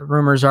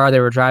rumors are they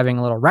were driving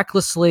a little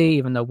recklessly,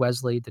 even though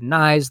Wesley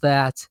denies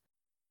that.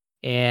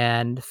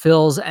 And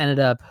Phil's ended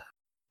up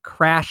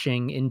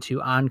crashing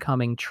into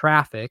oncoming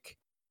traffic,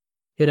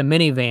 hit a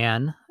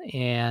minivan,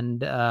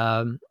 and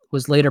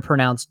was later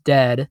pronounced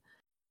dead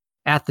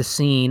at the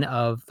scene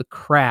of the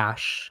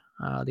crash.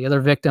 The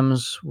other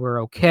victims were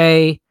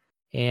okay,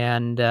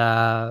 and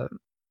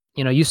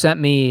you sent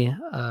me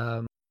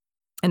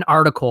an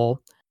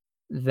article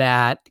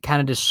that kind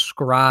of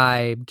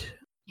described,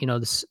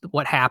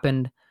 what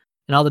happened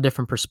and all the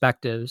different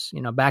perspectives.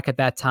 Back at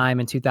that time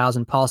in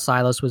 2000, Paul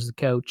Silas was the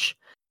coach.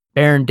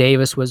 Baron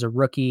Davis was a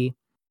rookie.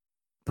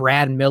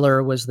 Brad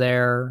Miller was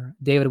there.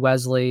 David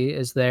Wesley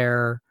is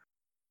there.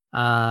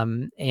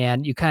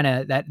 And you kind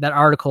of, that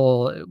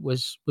article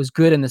was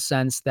good in the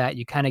sense that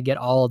you kind of get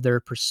all of their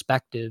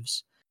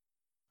perspectives,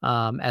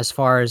 as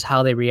far as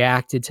how they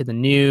reacted to the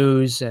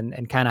news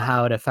and kind of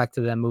how it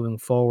affected them moving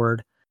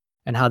forward,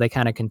 and how they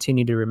kind of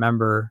continue to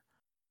remember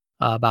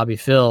Bobby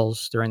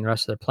Phills during the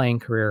rest of their playing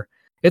career.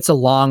 It's a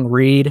long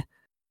read,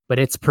 but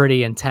it's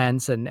pretty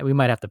intense, and we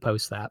might have to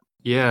post that.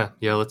 Yeah.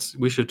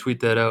 We should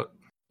tweet that out.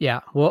 Yeah,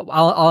 well,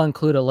 I'll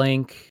include a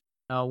link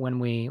when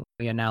we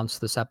announce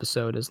this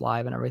episode is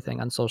live and everything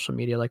on social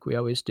media, like we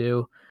always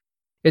do.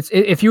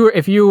 If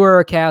you were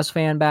a Cavs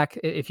fan back,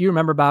 if you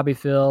remember Bobby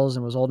Phills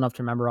and was old enough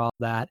to remember all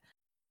that,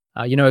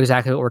 You know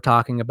exactly what we're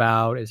talking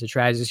about. It's a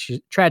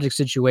tragic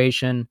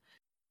situation,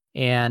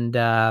 and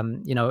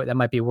you know that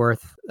might be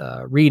worth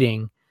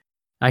reading.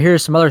 Now,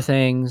 here's some other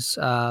things.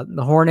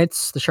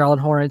 The Charlotte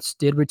Hornets,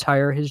 did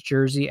retire his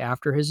jersey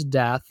after his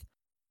death.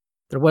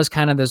 There was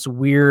kind of this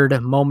weird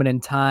moment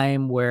in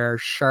time where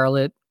the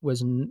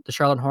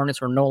Charlotte Hornets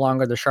were no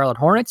longer the Charlotte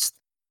Hornets.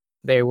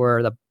 They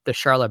were the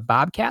Charlotte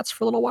Bobcats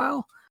for a little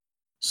while.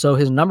 So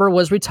his number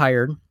was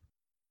retired,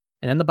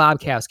 and then the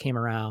Bobcats came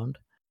around.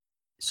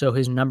 So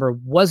his number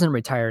wasn't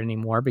retired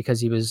anymore because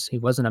he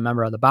wasn't a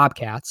member of the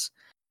Bobcats.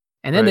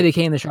 And then they Right.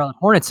 became the Charlotte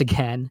Hornets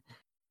again,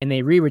 and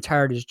they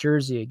re-retired his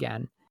jersey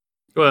again.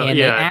 Well, And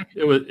yeah,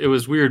 it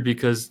was weird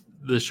because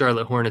the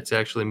Charlotte Hornets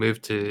actually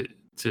moved to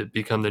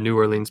become the New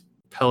Orleans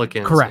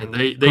Pelicans, correct, and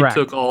they correct.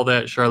 took all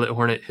that Charlotte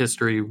Hornet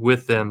history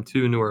with them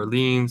to New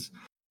Orleans.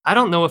 I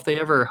don't know if they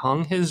ever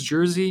hung his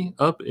jersey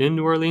up in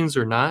New Orleans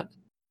or not.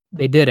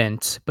 They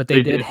didn't, but they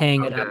They did did.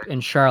 hang it Okay. up in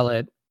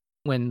Charlotte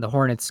when the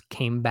Hornets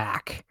came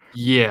back.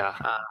 Yeah.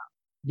 Uh,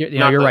 you're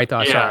Not the right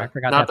though. Sorry, yeah, I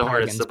forgot not that the part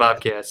Hornets, against the bad.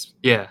 Bobcats.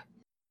 Yeah.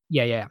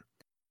 Yeah, yeah.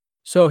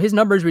 So his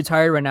number's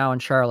retired right now in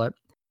Charlotte,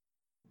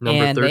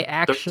 Number and they 13, I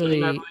actually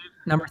believe.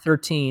 number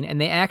 13,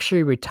 and they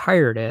actually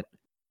retired it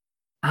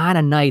on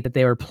a night that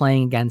they were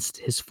playing against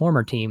his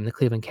former team, the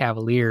Cleveland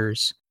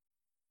Cavaliers,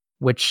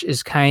 which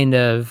is kind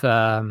of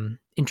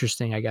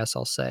interesting, I guess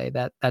I'll say.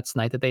 That's the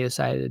night that they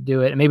decided to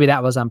do it. And maybe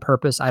that was on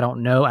purpose. I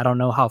don't know. I don't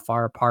know how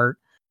far apart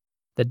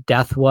the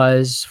death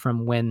was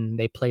from when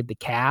they played the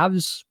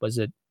Cavs. Was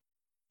it,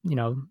 you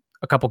know,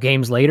 a couple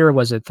games later?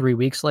 Was it 3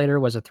 weeks later?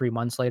 Was it 3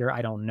 months later?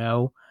 I don't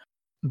know.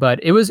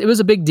 But it was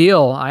a big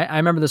deal. I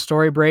remember the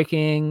story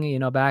breaking, you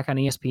know, back on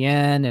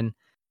ESPN, and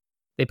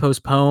they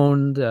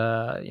postponed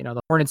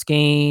the Hornets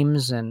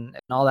games and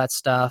all that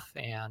stuff.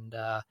 And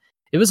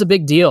it was a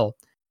big deal.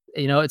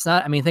 You know, it's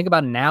not, I mean, think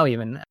about it now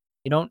even.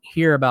 You don't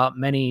hear about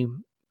many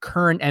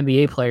current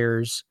NBA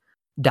players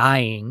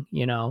dying,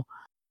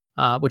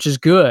 which is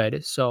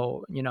good.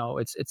 So,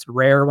 it's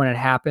rare when it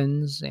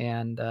happens,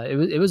 and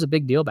it was a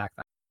big deal back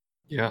then.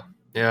 Yeah,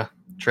 yeah.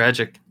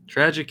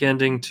 Tragic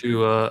ending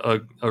to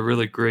a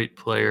really great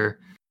player,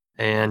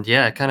 and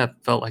yeah, it kind of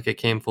felt like it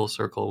came full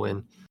circle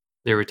when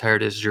they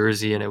retired his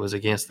jersey and it was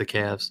against the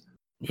Cavs.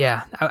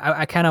 Yeah,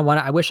 I kind of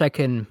want. I wish I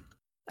can.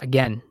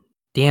 Again,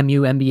 damn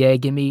you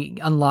NBA,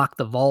 unlock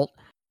the vault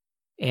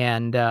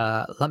and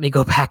let me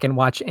go back and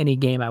watch any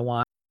game I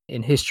want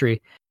in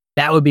history.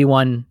 That would be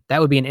one.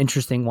 That would be an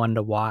interesting one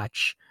to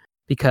watch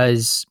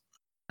because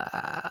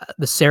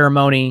the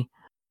ceremony,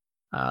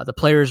 the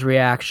players'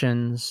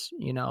 reactions,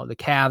 the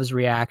Cavs'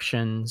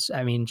 reactions.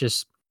 I mean,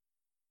 just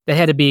they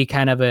had to be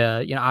kind of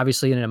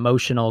obviously an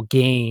emotional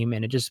game,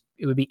 and it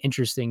would be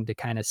interesting to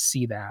kind of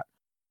see that.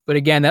 But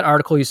again, that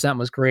article you sent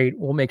was great.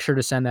 We'll make sure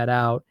to send that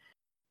out.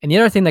 And the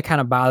other thing that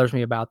kind of bothers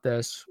me about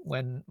this,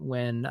 when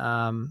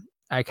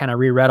I kind of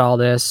reread all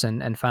this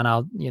and found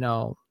out,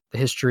 the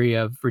history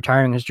of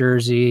retiring his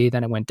jersey,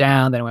 then it went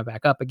down, then it went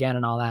back up again,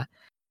 and all that.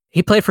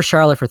 He played for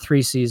Charlotte for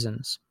 3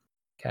 seasons,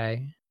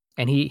 okay,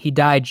 and he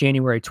died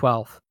January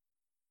 12th,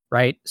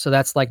 right? So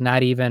that's like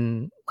not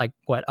even like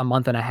what, a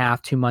month and a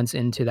half, 2 months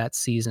into that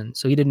season.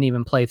 So he didn't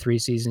even play 3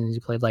 seasons. He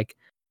played like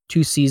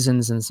 2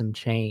 seasons and some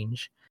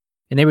change,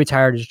 and they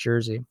retired his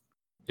jersey.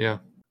 Yeah,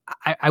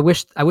 I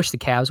wish the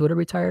Cavs would have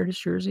retired his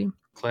jersey.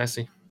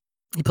 classy.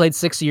 He played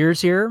 6 years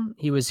here.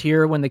 He was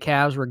here when the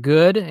Cavs were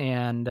good,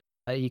 and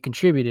he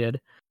contributed.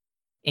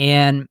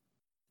 And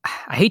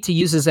I hate to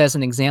use this as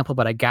an example,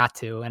 but I got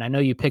to. And I know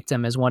you picked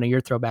him as one of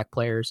your throwback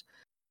players.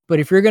 But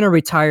if you're going to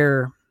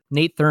retire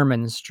Nate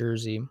Thurman's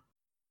jersey,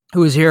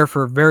 who was here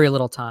for very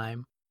little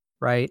time,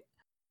 right?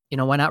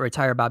 Why not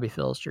retire Bobby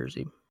Phil's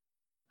jersey?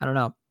 I don't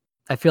know.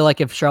 I feel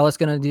like if Charlotte's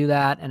going to do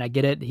that, and I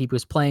get it, he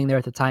was playing there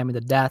at the time of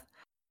the death,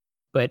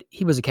 but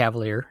he was a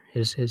Cavalier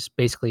his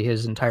basically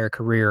his entire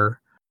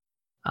career.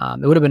 It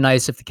would have been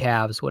nice if the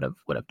Cavs would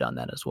have done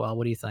that as well.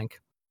 What do you think?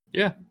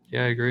 Yeah,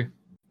 yeah, I agree.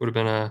 Would have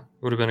been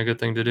a good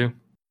thing to do.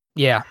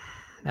 Yeah,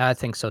 I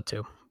think so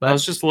too. I But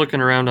was just looking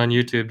around on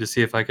YouTube to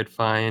see if I could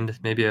find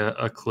maybe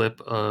a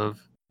clip of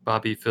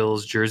Bobby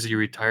Phil's jersey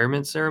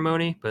retirement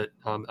ceremony, but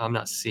I'm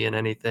not seeing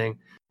anything.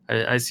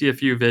 I see a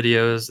few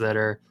videos that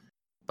are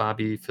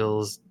Bobby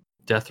Phil's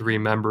death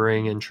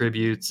remembering and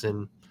tributes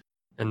and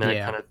that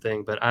yeah, kind of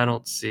thing, but I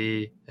don't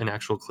see an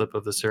actual clip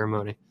of the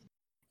ceremony.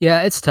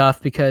 yeah, it's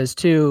tough because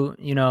too,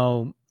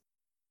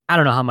 I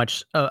don't know how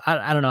much.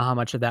 I don't know how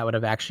much of that would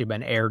have actually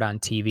been aired on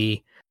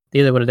TV. They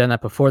either would have done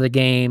that before the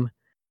game,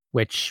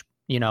 which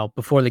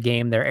before the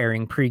game they're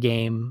airing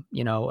pregame,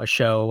 a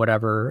show,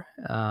 whatever.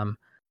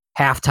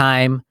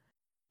 Halftime,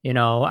 end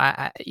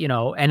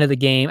of the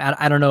game.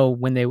 I don't know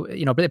when they,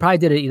 but they probably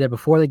did it either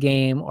before the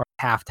game or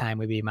halftime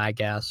would be my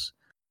guess.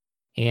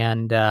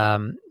 And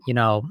it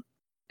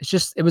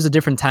was a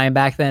different time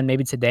back then.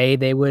 Maybe today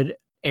they would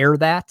air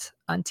that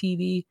on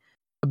TV.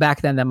 But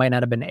back then that might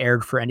not have been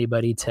aired for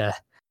anybody to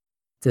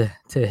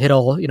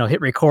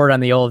hit record on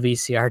the old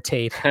VCR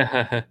tape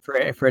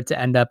for it to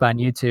end up on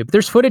YouTube.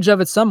 There's footage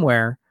of it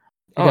somewhere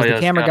Oh because yeah,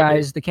 it's gotta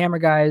be. the camera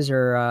guys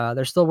are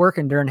they're still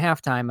working during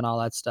halftime and all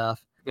that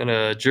stuff. And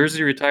a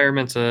jersey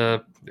retirement's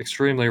a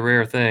extremely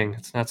rare thing.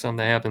 It's not something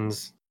that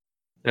happens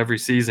every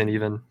season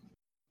even.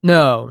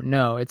 No,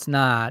 it's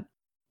not.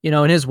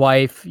 And his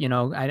wife,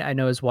 I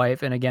know his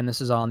wife, and again,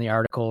 this is all in the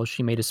article.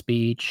 She made a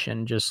speech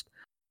and just,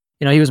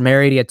 he was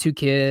married, he had 2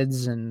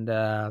 kids, and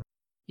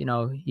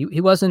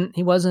he wasn't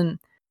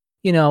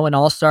an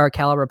all-star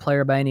caliber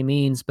player by any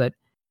means, but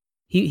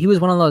he was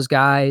one of those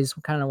guys,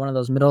 kind of one of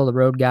those middle of the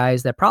road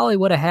guys that probably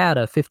would have had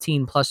a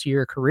 15 plus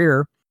year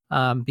career,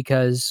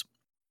 because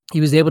he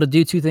was able to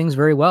do 2 things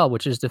very well,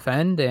 which is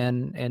defend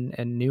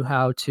and knew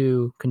how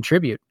to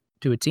contribute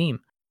to a team.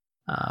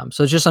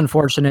 So it's just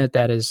unfortunate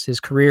that his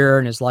career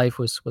and his life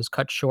was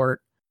cut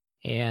short,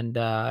 and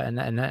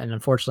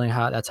unfortunately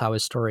that's how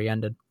his story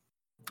ended.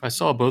 I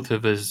saw both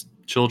of his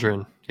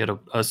children. He had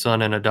a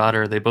son and a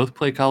daughter. They both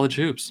play college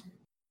hoops.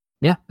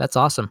 Yeah, that's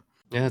awesome.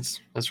 Yeah,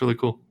 that's really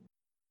cool.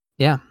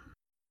 Yeah.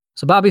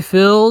 So Bobby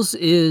Phills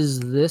is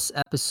this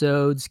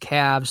episode's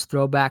Cavs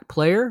throwback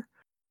player.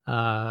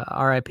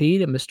 RIP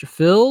to Mr.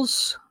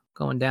 Phills,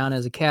 going down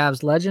as a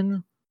Cavs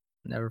legend.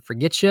 Never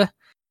forget you.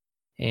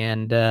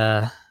 And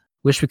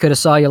wish we could have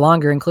saw you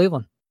longer in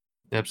Cleveland.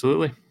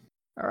 Absolutely.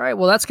 All right.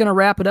 Well, that's going to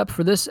wrap it up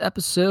for this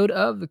episode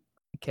of the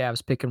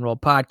Cavs Pick and Roll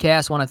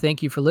podcast. I want to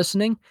thank you for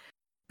listening.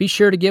 Be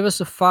sure to give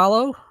us a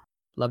follow.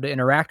 Love to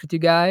interact with you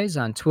guys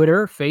on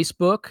Twitter,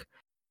 Facebook.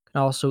 You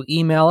can also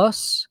email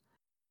us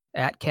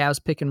at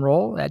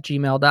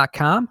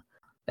cavspickandroll@gmail.com.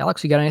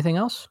 Alex, you got anything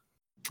else?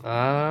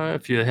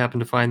 If you happen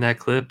to find that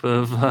clip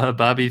of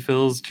Bobby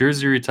Phil's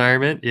jersey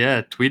retirement,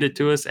 tweet it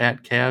to us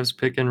at Cavs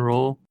Pick and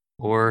Roll,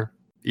 or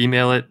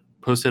email it,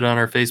 post it on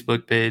our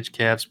Facebook page,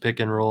 Cavs Pick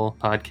and Roll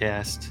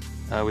Podcast.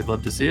 We'd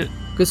love to see it.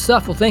 Good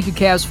stuff. Well, thank you,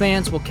 Cavs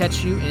fans. We'll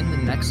catch you in the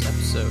next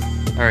episode.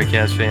 All right,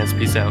 Cavs fans,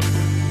 peace out.